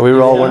 Yeah, we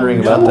were all If you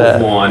wondering know about of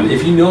that. one,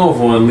 if you know of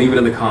one, leave it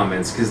in the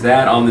comments, because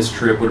that on this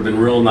trip would have been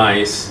real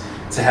nice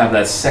to have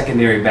that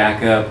secondary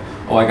backup.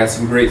 Oh, I got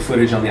some great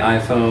footage on the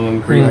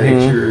iPhone, great Mhm.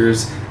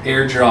 pictures.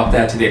 AirDrop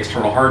that to the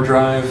external hard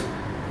drive.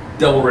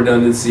 Double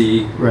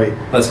redundancy. Right.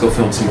 Let's go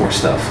film some more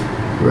stuff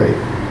Right.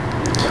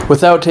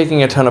 Without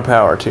taking a ton of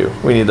power too.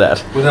 We need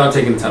that. without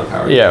taking a ton of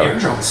power. Yeah.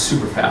 AirDrop is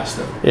super fast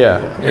though. Yeah,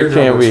 Yeah. it AirDrop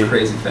can't works be.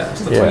 crazy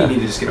fast. That's why Yeah. you need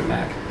to just get a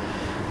Mac.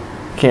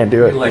 Can't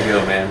do it. Let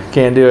go, man.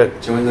 Can't do it.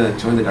 Join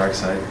the dark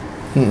side.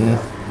 Mm-mm.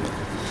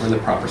 Join the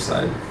proper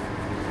side.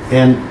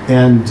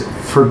 And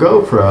for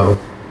GoPro,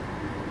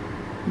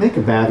 make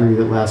a battery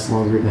that lasts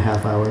longer than a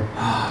half hour.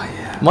 Oh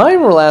yeah.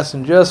 Mine were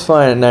lasting just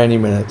fine at 90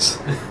 minutes.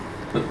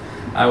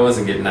 I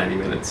wasn't getting 90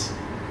 minutes.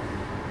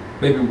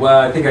 Maybe, well,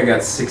 I think I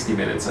got 60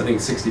 minutes. I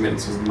think 60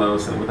 minutes was the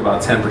most, and with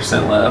about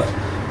 10% left.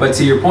 But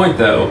to your point,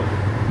 though,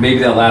 maybe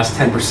that last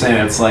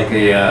 10%, it's like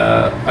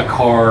a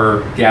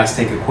car gas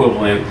tank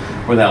equivalent,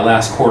 where that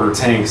last quarter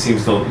tank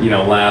seems to,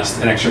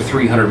 last an extra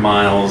 300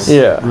 miles.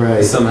 Yeah.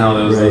 Right. Somehow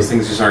those Right.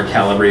 things just aren't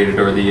calibrated,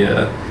 or the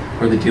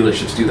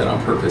dealerships do that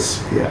on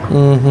purpose. Yeah.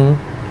 Mm-hmm.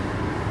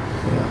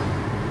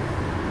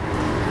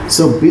 Yeah.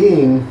 So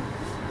being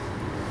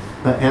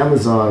an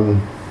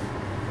Amazon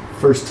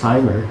first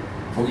timer,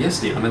 Oh yes,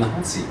 Steve, I'm in the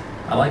hot seat.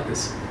 I like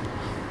this.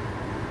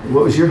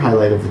 what was your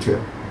highlight of the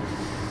trip?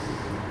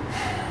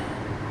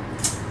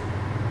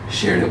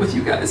 Sharing it with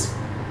you guys.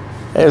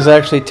 It was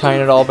actually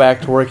tying it all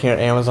back to working at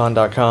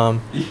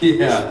Amazon.com.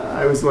 Yeah.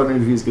 I was wondering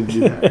if he was going to do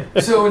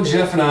that. So when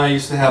Jeff and I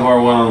used to have our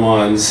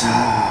one-on-ones,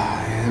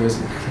 there was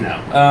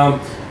no.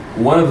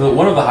 One of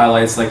the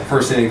highlights, like the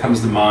first thing that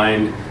comes to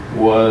mind,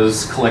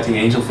 was collecting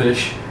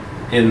angelfish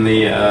in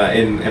the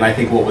and I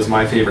think what was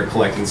my favorite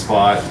collecting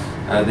spot.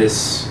 How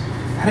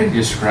did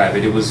you describe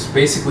it? It was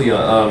basically a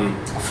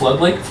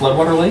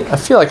floodwater lake. I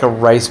feel like a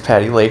rice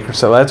paddy lake or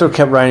so. That's what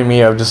kept reminding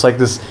me of, just like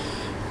this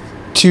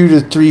 2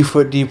 to 3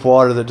 foot deep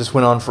water that just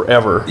went on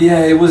forever.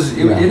 Yeah, it was.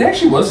 Yeah. It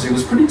actually was. It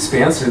was pretty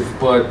expansive,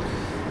 but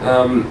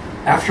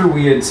after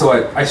we had,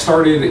 I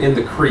started in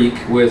the creek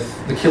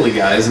with the Killy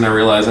guys, and I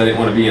realized I didn't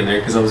want to be in there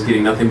because I was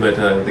getting nothing but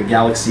the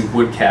Galaxy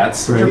wood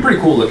cats, which are Right.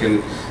 pretty cool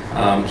looking.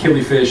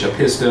 Killifish,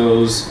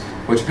 apistos,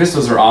 which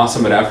apistos are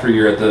awesome, but after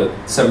you're at the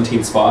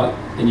 17th spot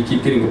and you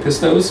keep getting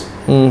apistos,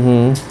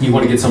 Mm-hmm. you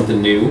want to get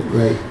something new.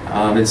 Right.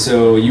 And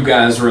so you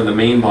guys were in the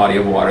main body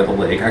of water, the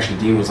lake. Actually,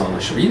 Dean was on the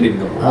shore. You didn't even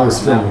go in the water I was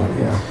on that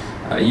filming,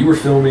 one. yeah. You were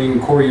filming,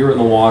 Cory, you were in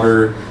the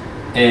water,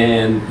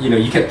 and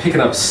you kept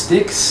picking up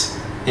sticks,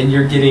 and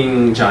you're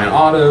getting giant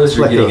autos,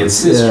 you're getting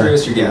Plecos, ancestris,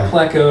 yeah, you're getting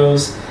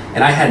plecos,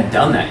 and I hadn't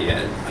done that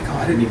yet. Like, oh,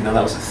 I didn't even know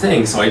that was a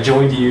thing. So I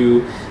joined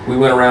you. We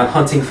went around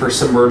hunting for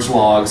submerged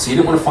logs. So you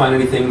didn't want to find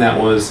anything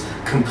that was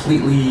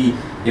completely,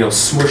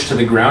 smushed to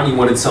the ground. You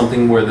wanted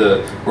something where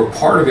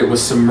part of it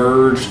was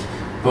submerged,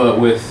 but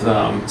with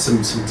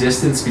some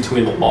distance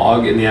between the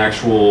log and the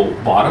actual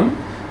bottom.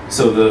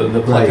 So the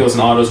plecos Right.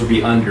 and autos would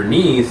be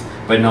underneath,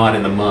 but not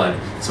in the mud.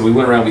 So we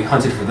went around, we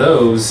hunted for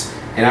those,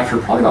 and after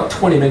probably about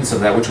 20 minutes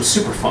of that, which was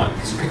super fun,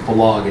 because you pick up a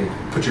log and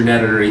put your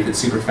net underneath it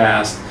super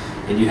fast,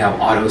 and you have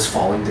autos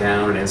falling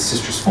down and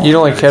ancestors falling You'd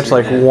only down catch into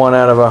your like net. 1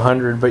 out of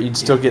 100, but you'd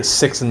still get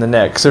 6 in the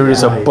neck. So there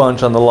was a Right.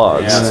 bunch on the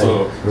logs. Yeah,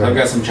 so Right. I've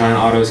got some giant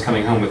autos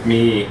coming home with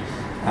me,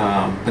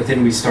 but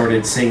then we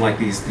started seeing like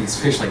these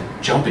fish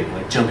jumping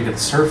at the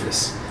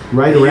surface.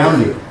 Right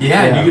around you.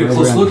 Yeah, and you get a right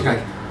close around look, you. you're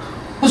like,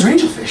 those are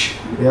angelfish.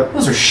 Yep.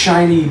 Those are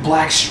shiny,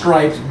 black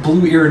striped,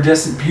 blue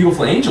iridescent,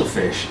 beautiful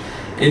angelfish.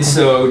 And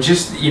so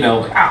just, screw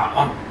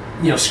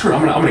it,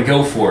 I'm gonna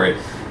go for it.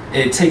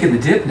 And taking the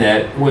dip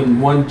net when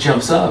one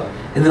jumps up,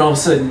 and then all of a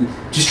sudden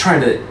just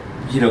trying to,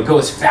 go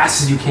as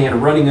fast as you can,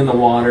 running in the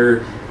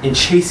water and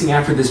chasing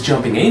after this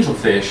jumping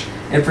angelfish.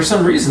 And for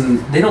some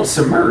reason, they don't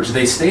submerge.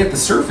 They stay at the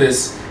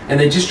surface and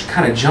they just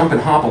kind of jump and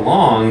hop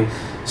along.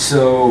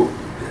 So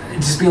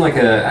just being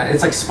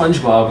it's like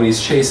SpongeBob when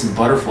he's chasing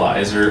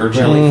butterflies or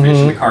jellyfish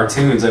in the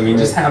cartoons. I mean,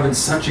 just having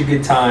such a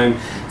good time,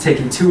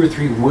 taking 2 or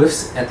 3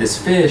 whiffs at this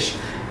fish,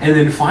 and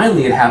then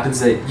finally it happens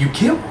that you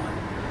get one.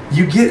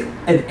 You get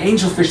an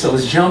angelfish that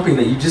was jumping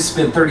that you just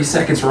spent 30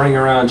 seconds running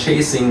around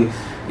chasing,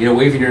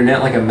 waving your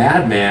net like a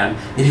madman,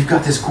 and you've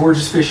got this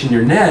gorgeous fish in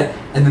your net,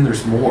 and then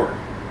there's more.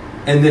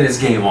 And then it's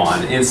game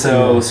on. And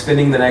so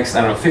spending the next,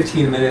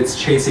 15 minutes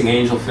chasing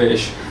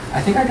angelfish,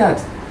 I think I got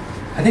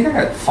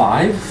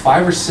 5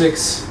 or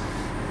 6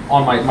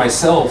 on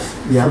myself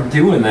for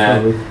doing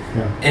that.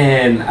 Yeah.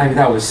 And I mean,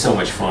 that was so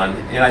much fun.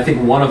 And I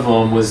think one of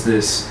them was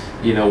this,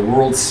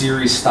 World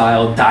Series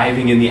style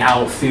diving in the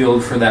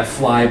outfield for that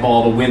fly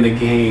ball to win the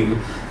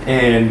game,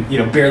 and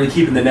barely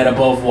keeping the net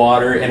above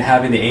water and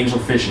having the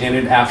angelfish in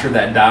it after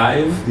that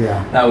dive.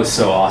 Yeah, that was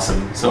so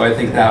awesome. So I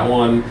think that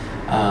one,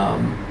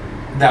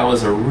 that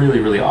was a really,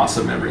 really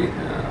awesome memory,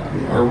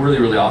 or a really,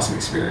 really awesome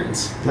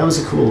experience. That was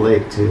a cool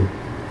lake too.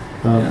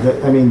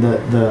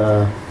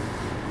 The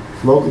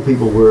local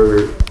people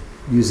were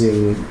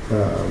using,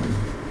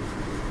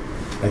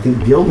 I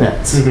think, gill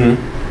nets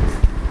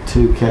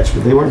to catch,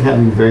 but they weren't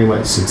having very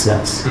much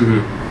success.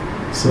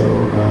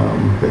 So,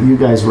 but you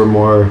guys were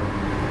a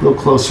little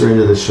closer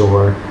into the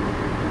shore,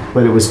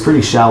 but it was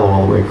pretty shallow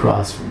all the way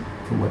across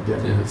from what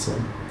Devin had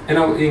said. And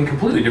in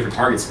completely different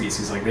target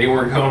species, like they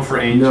weren't going for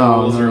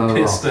angels or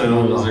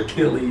pistos or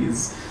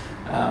killies.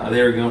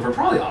 They were going for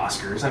probably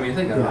Oscars. I mean, if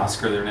they got an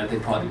Oscar in their net,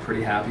 they'd probably be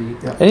pretty happy.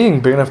 Yeah. Anything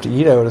big enough to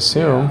eat, I would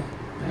assume.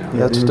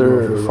 That's what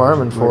they're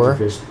farming for.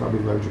 Fish, probably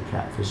larger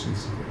catfish and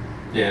stuff.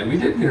 Yeah, and we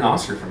did get an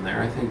Oscar from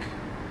there. I think,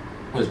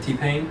 was it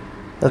T-Pain?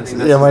 I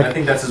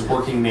think that's his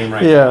working name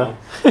right now.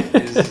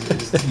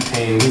 Is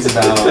T-Pain. He's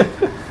about,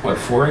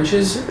 4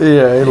 inches?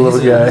 Yeah, he's a little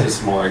guy. He's a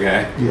smaller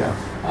guy.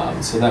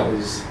 Yeah. So that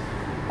was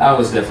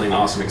definitely an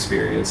awesome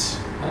experience.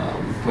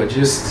 But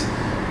just,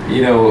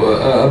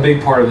 a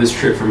big part of this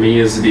trip for me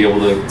is to be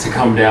able to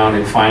come down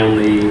and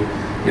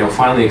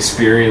finally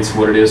experience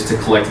what it is to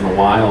collect in the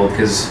wild.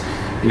 Because,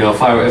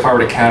 if I were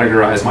to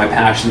categorize my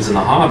passions in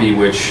the hobby,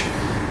 which,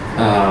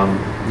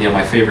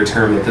 my favorite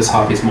term that this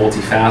hobby is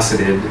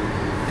multifaceted,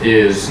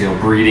 is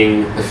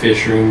breeding, the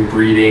fish room,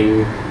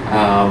 breeding,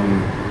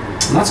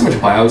 not so much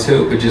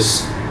biotope, but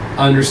just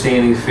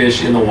understanding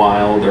fish in the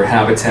wild, their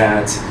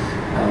habitat,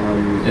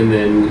 and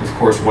then of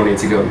course wanting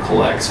to go and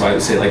collect. So I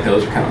would say like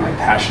those are kind of my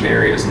passion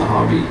areas in the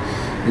hobby.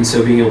 And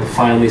so being able to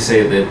finally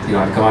say that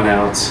I've gone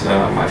out,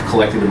 I've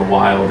collected in the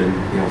wild in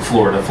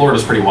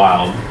Florida's pretty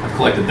wild. I've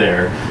collected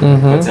there,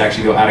 but to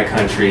actually go out of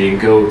country and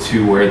go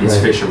to where these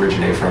fish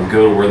originate from,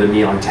 go to where the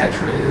neon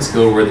tetra is,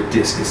 go to where the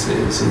discus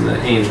is and the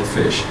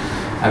angelfish.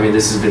 I mean,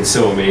 this has been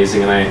so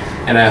amazing,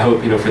 and I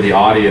hope for the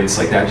audience,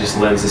 like that just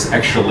lends this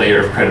extra layer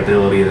of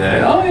credibility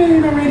that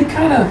Randy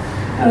kind of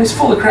he's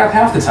full of crap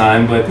half the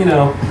time, but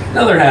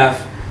another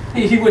half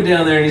he went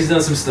down there and he's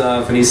done some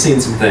stuff and he's seen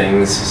some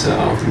things. So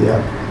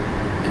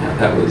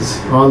that was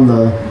on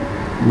the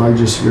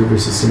largest river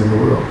system in the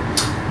world.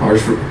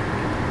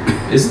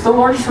 Is it the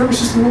largest river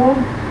system in the world?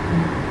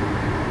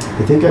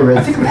 I think it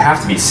would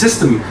have to be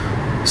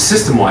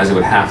system-wise. It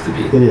would have to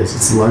be. It is.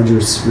 It's the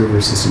largest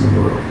river system in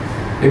the world.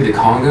 Maybe the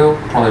Congo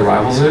probably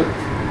rivals it.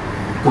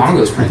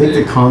 Congo's pretty big. I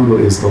think the Congo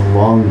is the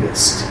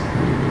longest.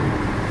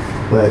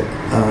 But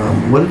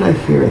what did I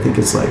hear? I think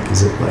it's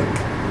is it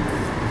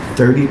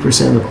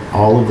 30% of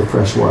all of the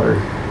fresh water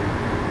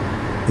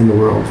in the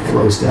world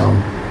flows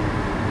down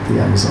the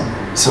Amazon.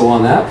 So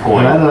on that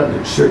point,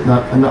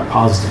 I'm not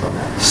positive on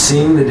that.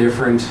 Seeing the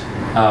different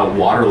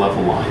water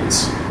level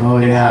lines.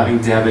 And having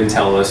Devin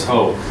tell us,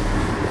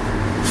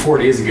 4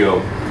 days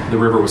ago, the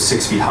river was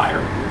 6 feet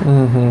higher.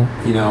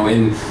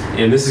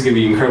 And this is going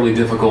to be incredibly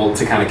difficult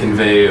to kind of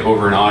convey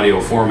over an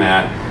audio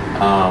format.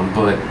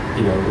 But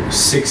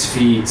 6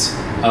 feet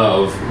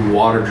of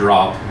water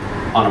drop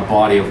on a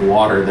body of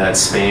water that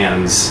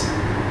spans,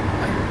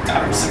 I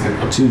don't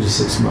know, 2 to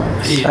 6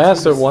 miles. I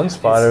asked at one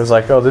spot, it was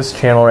like, this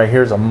channel right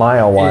here is a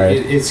mile wide.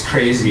 It's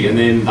crazy. And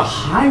then the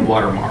high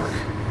water mark,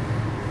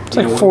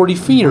 it's 40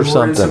 feet or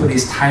something. In some of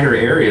these tighter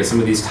areas, some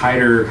of these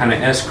tighter kind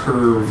of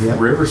S-curve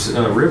rivers,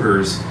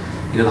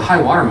 the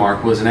high water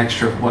mark was an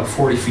extra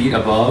 40 feet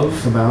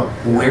above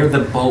where the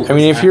boat. I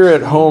mean, if you're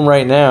at home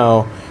right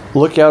now,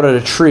 look out at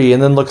a tree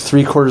and then look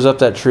 3/4 up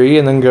that tree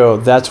and then go,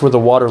 that's where the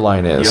water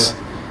line is. Yep.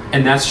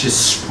 And that's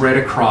just spread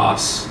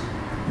across,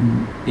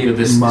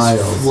 this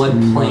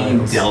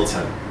floodplain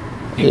delta.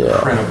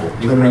 Incredible.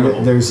 I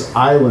mean, there's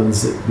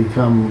islands that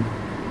become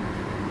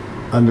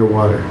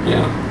underwater.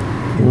 Yeah.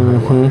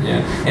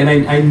 And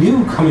I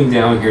knew coming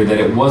down here that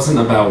it wasn't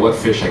about what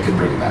fish I could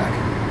bring back.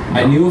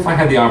 I knew if I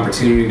had the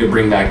opportunity to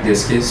bring back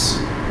discus,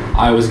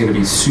 I was going to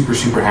be super,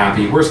 super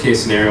happy. Worst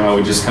case scenario, I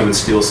would just come and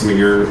steal some of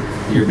your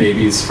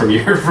babies from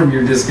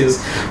your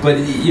discus. But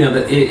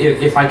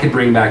if I could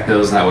bring back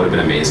those, that would have been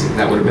amazing.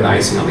 That would have been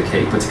icing on the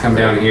cake. But to come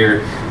down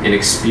here and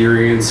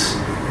experience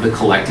the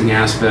collecting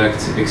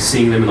aspect,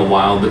 seeing them in the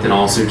wild, but then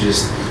also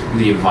just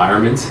the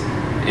environment,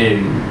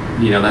 and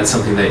that's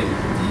something that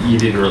you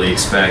didn't really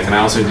expect. And I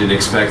also didn't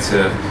expect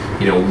to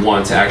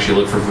want to actually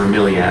look for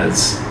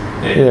vermiliads.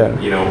 And,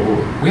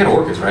 we had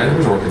orchids, right? There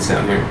was orchids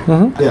down here.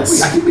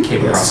 Yes. I think we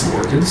came across some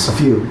orchids. A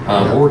few.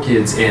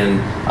 Orchids and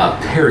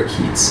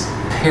parakeets,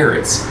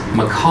 parrots,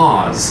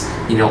 macaws,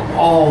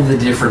 all the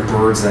different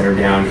birds that are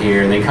down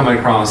here. And then coming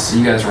across,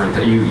 you guys weren't,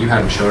 you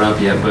hadn't shown up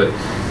yet, but,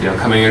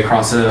 coming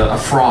across a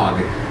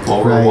frog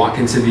while we're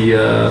walking to the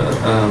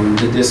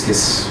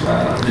discus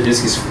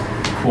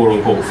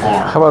quote-unquote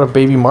farm. How about a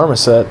baby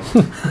marmoset?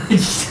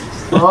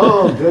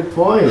 Oh, good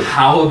point.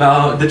 How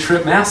about the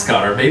trip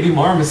mascot, our baby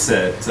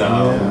marmoset?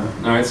 Yeah.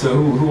 All right, so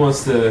who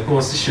wants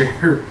to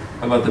share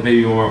about the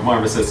baby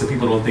marmoset so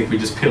people don't think we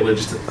just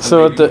pillaged a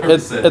So baby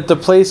marmoset? at the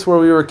place where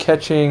we were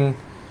catching,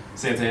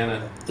 Santa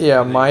Ana.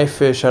 yeah, my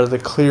fish out of the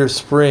clear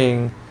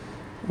spring,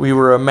 we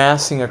were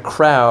amassing a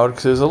crowd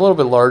because it was a little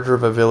bit larger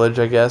of a village,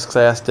 I guess. Because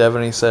I asked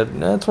Devin, he said,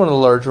 "No, it's one of the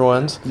larger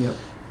ones." Yep.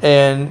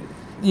 And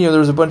there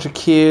was a bunch of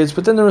kids,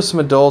 but then there was some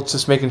adults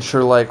just making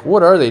sure, like,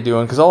 what are they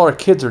doing? Because all our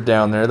kids are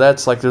down there.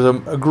 That's like there's a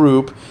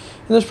group,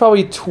 and there's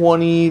probably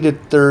 20 to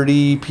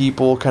 30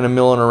 people kind of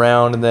milling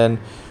around, and then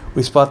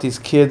we spot these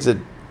kids that,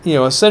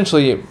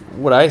 essentially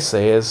what I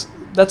say is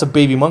that's a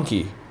baby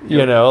monkey.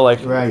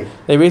 Like Right.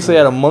 they basically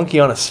had a monkey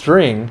on a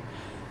string,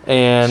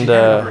 and She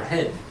had it on her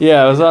head.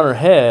 yeah, it was on her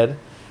head,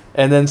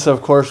 and then so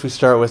of course we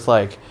start with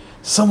like,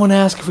 someone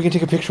ask if we can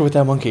take a picture with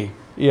that monkey,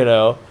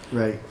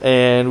 Right.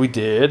 and we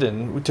did,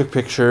 and we took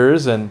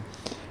pictures, and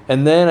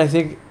then I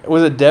think,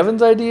 was it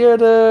Devin's idea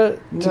to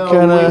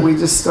kind No, of we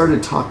just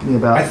started talking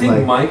about. I think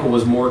like, Michael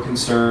was more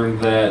concerned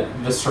that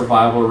the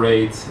survival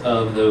rate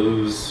of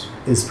those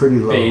is pretty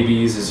low.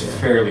 babies is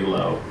fairly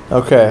low.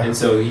 okay, And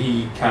so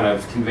he kind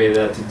of conveyed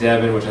that to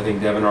Devin, which I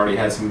think Devin already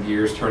had some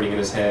gears turning in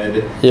his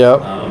head.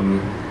 yep,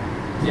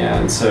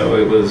 And so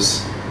it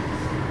was,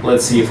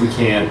 let's see if we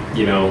can't,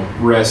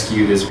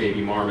 rescue this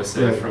baby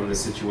marmoset Right. from the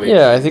situation.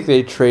 yeah, I think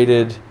they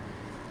traded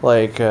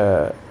like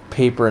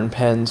paper and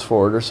pens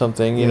for it or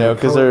something,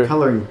 because they're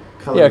coloring.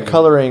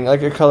 coloring,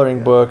 like a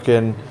coloring book,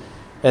 and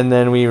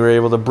then we were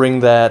able to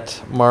bring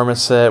that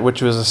marmoset,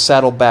 which was a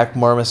saddleback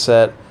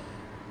marmoset,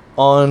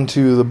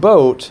 onto the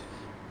boat,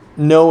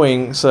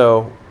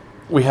 so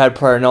we had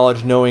prior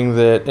knowledge, knowing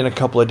that in a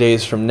couple of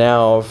days from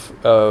now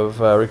of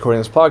recording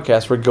this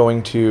podcast, we're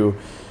going to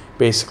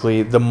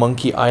basically the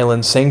Monkey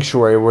Island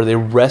Sanctuary, where they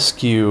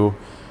rescue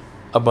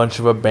a bunch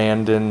of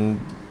abandoned,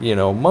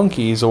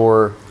 monkeys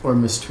or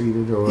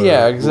mistreated or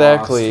yeah,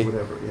 exactly. lost,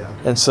 whatever. Yeah.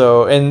 And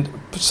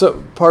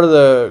so part of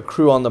the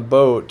crew on the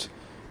boat,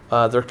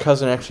 their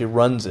cousin actually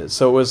runs it.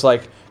 So it was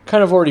like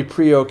kind of already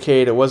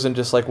pre-okayed. It wasn't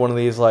just like one of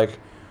these like,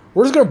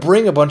 we're just going to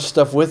bring a bunch of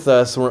stuff with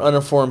us, and we're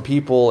uninformed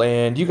people,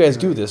 and you guys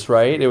do this,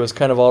 right? It was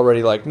kind of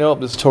already like, nope,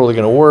 this is totally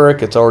going to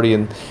work. It's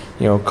already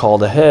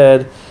called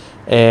ahead.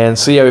 And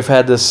so yeah, we've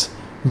had this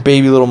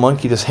baby little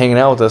monkey just hanging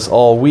out with us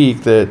all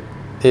week that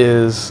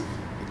is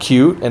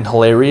cute and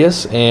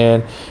hilarious,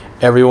 and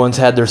everyone's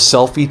had their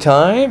selfie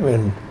time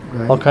and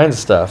Right. all kinds of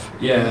stuff.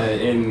 Yeah,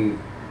 and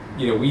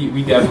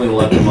we definitely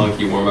let the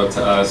monkey warm up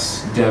to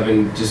us.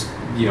 Devin, just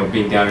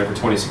being down here for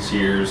 26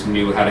 years,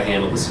 knew how to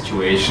handle the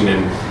situation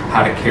and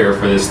how to care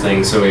for this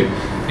thing. So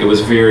it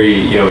was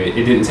very,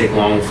 it didn't take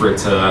long for it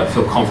to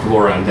feel comfortable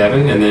around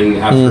Devin. And then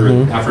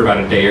after about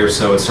a day or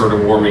so, it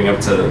started warming up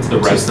to the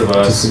rest of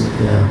us.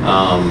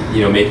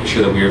 Making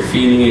sure that we were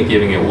feeding it,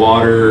 giving it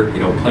water,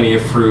 plenty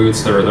of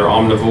fruits. They're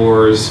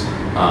omnivores.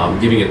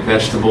 Giving it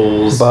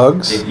vegetables,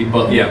 bugs.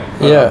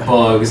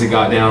 Bugs. It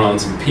got down on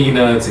some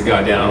peanuts. It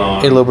got down on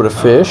A little bit of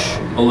fish.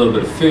 a little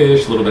bit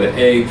of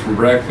egg from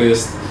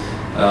breakfast,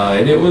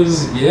 and it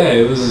was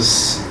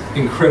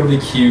incredibly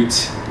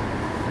cute,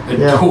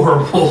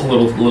 adorable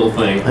little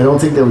thing. I don't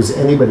think there was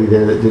anybody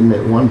there that didn't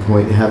at one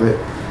point have it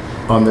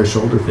on their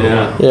shoulder for a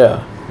while.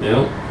 Yeah.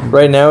 Yep.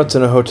 Right now it's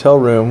in a hotel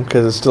room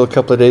because it's still a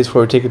couple of days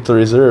before we take it to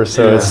reserve.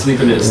 So it's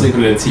sleeping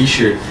in a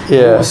t-shirt.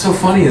 Yeah. What was so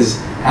funny is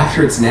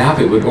after its nap,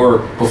 or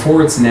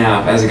before its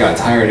nap, as it got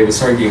tired, it would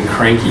start getting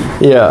cranky.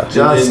 Yeah.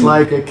 Just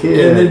like a kid.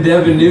 And then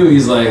Devin knew,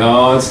 he's like,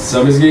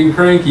 somebody's getting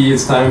cranky,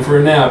 it's time for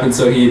a nap. And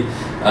so he'd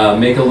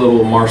make a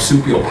little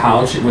marsupial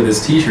pouch with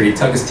his t-shirt. He'd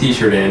tuck his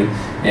t-shirt in,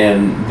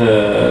 and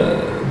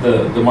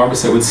the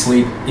marmoset would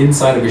sleep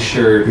inside of his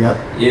shirt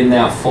in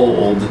that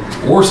fold,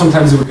 or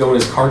sometimes it would go in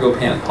his cargo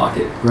pant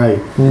pocket. Right.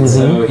 Mm-hmm.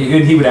 So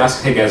he would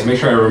ask, hey guys, make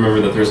sure I remember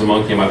that there's a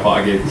monkey in my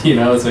pocket, so he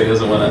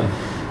doesn't want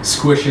to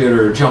squish it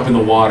or jump in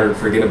the water and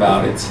forget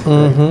about it.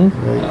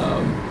 Mm-hmm.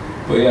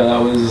 Right. But yeah,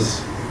 that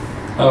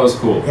was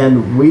cool.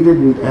 And we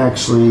didn't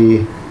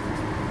actually,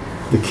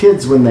 the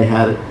kids, when they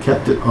had it,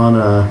 kept it on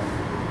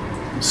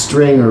a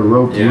string or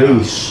rope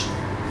leash,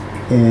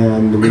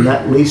 and when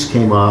that leash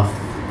came off,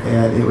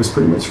 and it was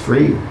pretty much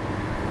free.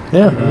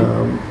 Yeah.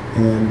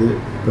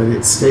 But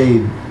it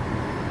stayed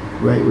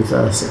right with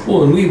us.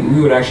 Well, and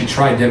Devin would actually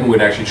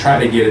try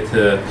to get it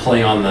to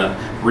play on the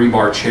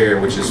rebar chair,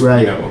 which is,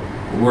 right.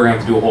 We're going to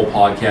have to do a whole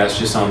podcast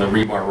just on the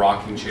rebar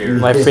rocking chair.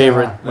 My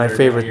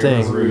favorite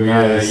thing.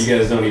 Yeah, you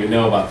guys don't even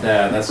know about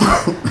that.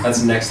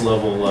 That's next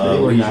level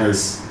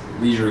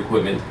leisure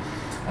equipment.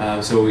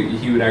 So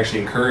he would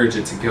actually encourage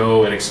it to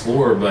go and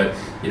explore, but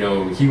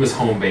he was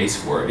home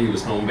base for it. He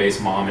was home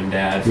base mom and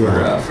dad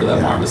for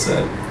that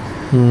marmoset.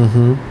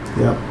 Mm-hmm.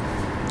 Yep.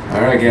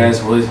 All right,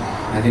 guys. Well,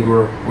 I think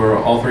we're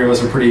all three of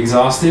us are pretty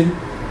exhausted.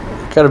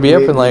 Got to be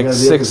up in like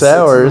 6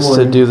 hours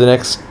to do the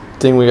next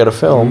thing we got to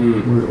film.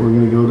 We're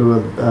going to go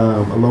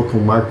to a local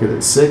market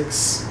at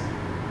 6,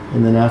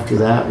 and then after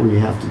that we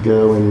have to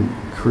go and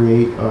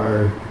create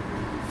our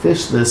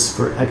fish list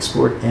for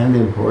export and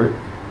import.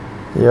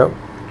 Yep.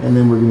 and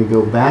then we're going to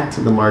go back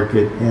to the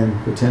market and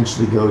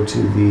potentially go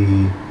to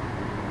the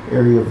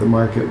area of the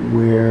market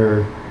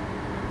where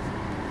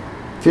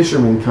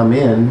fishermen come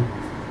in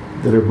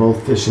that are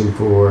both fishing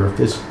for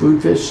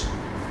food fish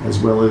as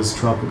well as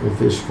tropical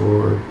fish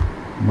for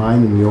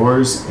mine and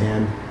yours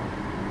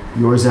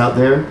out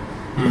there.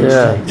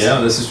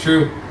 Yeah, this is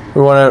true.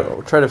 We want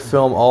to try to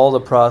film all the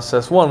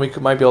process. One,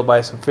 might be able to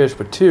buy some fish,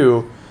 but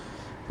two,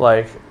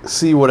 like,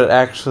 see what it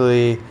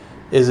actually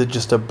is. It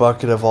just a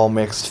bucket of all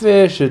mixed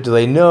fish? Do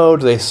they know?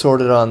 Do they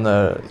sort it on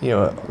the,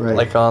 Right.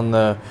 like on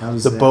the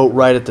boat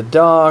right at the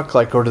dock?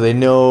 Like, or do they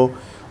know?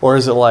 Or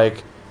is it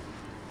like,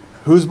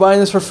 who's buying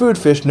this for food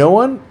fish? No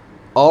one?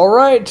 All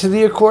right, to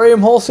the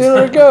aquarium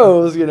wholesaler it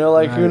goes. Who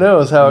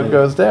knows how it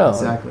goes down.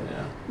 Exactly.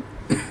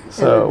 Yeah.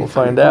 So we'll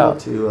find out.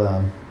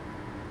 To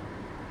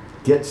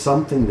get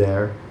something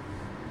there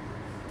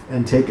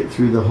and take it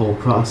through the whole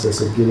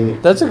process of getting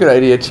it. That's a good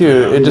idea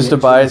too. Just to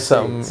buy the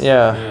something. States.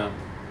 Yeah.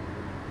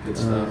 Good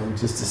stuff.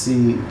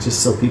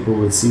 Just so people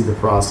would see the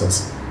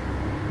process.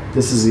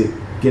 This is it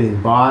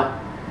getting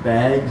bought,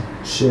 bagged,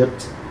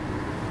 shipped.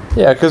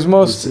 Yeah, because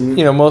most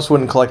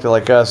wouldn't collect it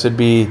like us. It'd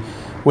be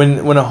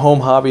when a home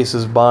hobbyist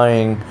is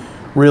buying,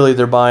 really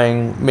they're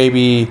buying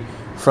maybe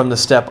from the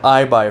step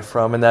I buy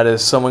from, and that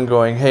is someone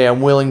going, hey,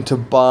 I'm willing to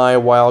buy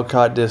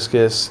wild-caught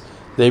discus.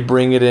 They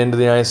bring it into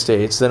the United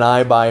States. Then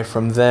I buy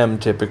from them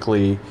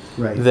typically.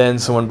 Right. Then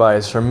someone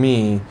buys from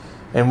me.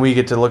 And we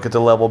get to look at the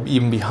level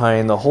even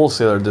behind the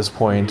wholesaler at this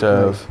point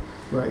of,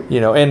 Right.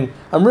 And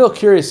I'm real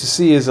curious to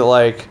see, is it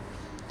like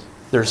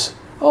there's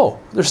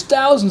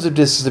thousands of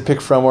discus to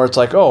pick from, where it's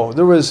like,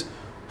 there was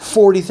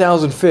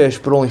 40,000 fish,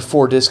 but only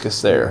 4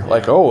 discus there. Yeah.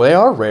 Like, they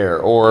are rare.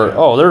 Or,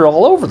 they're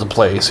all over the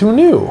place. Who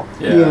knew?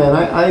 Yeah, and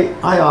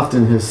I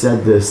often have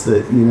said this,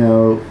 that,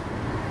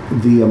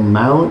 the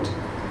amount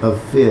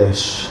of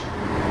fish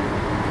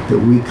that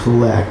we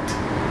collect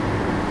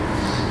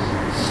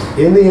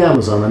in the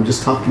Amazon, I'm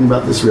just talking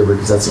about this river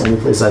because that's the only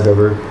place I've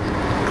ever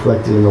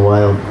collected in the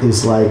wild,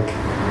 is like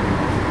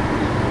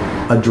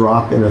a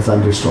drop in a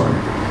thunderstorm.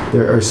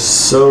 There are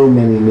so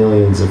many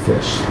millions of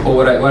fish. Well,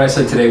 what I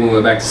said today when we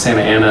went back to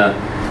Santa Ana,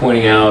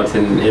 pointing out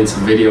in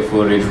some video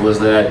footage, was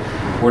that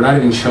we're not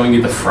even showing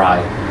you the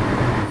fry.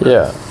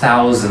 Yeah.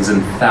 Thousands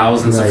and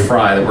thousands of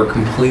fry that we're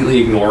completely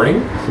ignoring.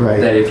 Right.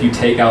 That if you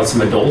take out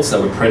some adults that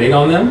would predate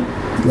on them,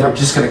 they're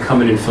just going to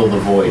come in and fill the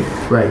void.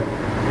 Right.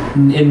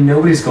 And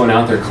nobody's going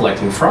out there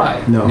collecting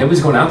fry. No. Nobody's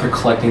going out there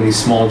collecting these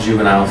small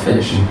juvenile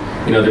fish.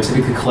 Mm-hmm. They're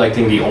typically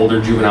collecting the older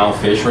juvenile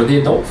fish or the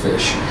adult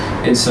fish.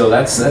 And so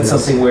that's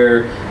something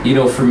where,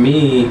 for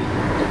me,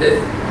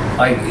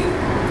 like,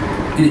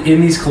 in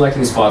these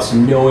collecting spots,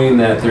 knowing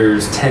that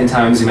there's 10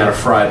 times the amount of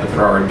fry that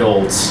there are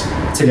adults,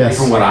 typically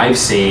from what I've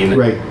seen,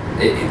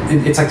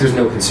 it's like there's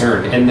no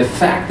concern. And the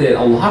fact that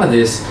a lot of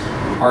this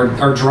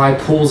are dry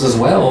pools as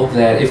well,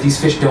 that if these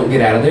fish don't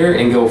get out of there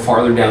and go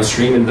farther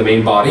downstream in the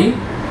main body,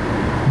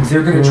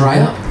 they're going to dry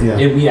up. Yeah.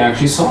 And we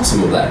actually saw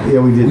some of that.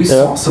 Yeah, we did. We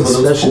saw some of those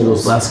pools. Especially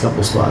those last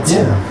couple spots.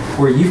 Yeah.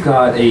 Where you've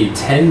got a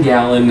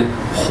 10-gallon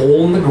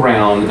hole in the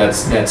ground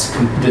that's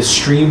the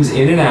streams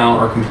in and out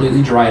are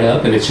completely dried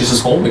up, and it's just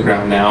this hole in the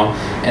ground now,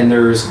 and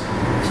there's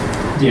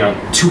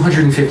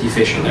 250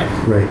 fish in there.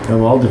 Right,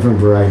 of all different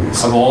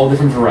varieties. Of all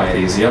different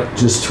varieties, yep.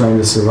 Just trying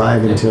to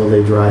survive until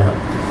they dry up.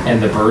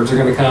 And the birds are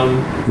going to come.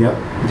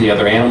 Yep. The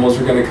other animals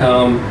are going to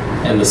come,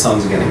 and the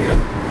sun's going to get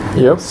them.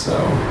 Yep. So,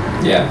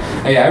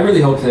 I really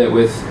hope that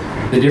with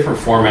the different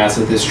formats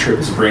that this trip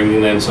is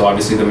bringing them, so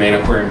obviously the Maine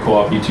Aquarium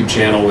Co-op YouTube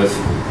channel with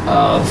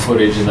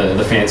footage and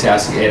the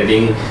fantastic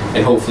editing,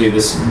 and hopefully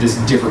this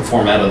different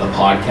format of the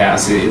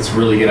podcast, it's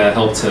really going to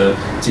help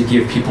to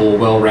give people a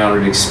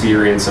well-rounded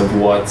experience of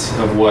what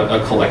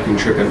a collecting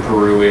trip in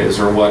Peru is,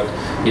 or what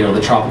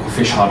the tropical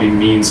fish hobby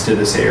means to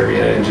this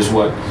area, and just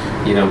what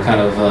kind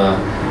of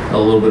a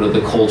little bit of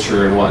the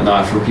culture and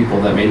whatnot for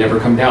people that may never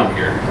come down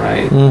here,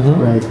 right?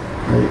 Mm-hmm. Right.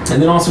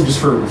 And then also just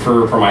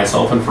for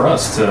myself and for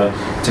us to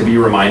be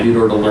reminded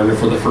or to learn it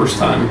for the first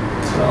time.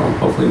 So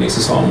hopefully it makes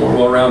us all more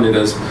well-rounded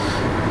as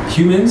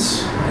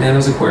humans and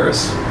as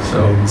aquarists.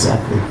 So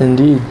exactly.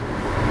 Indeed.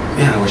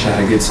 Man, I wish I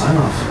had a good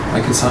sign-off.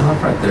 I could sign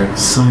off right there.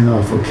 Sign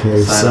off,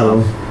 okay. Sign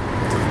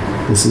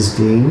off. This is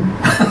Dean,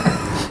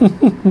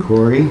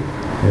 Cory,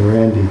 and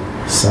Randy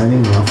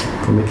signing off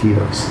from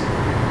Iquitos.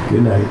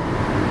 Good night.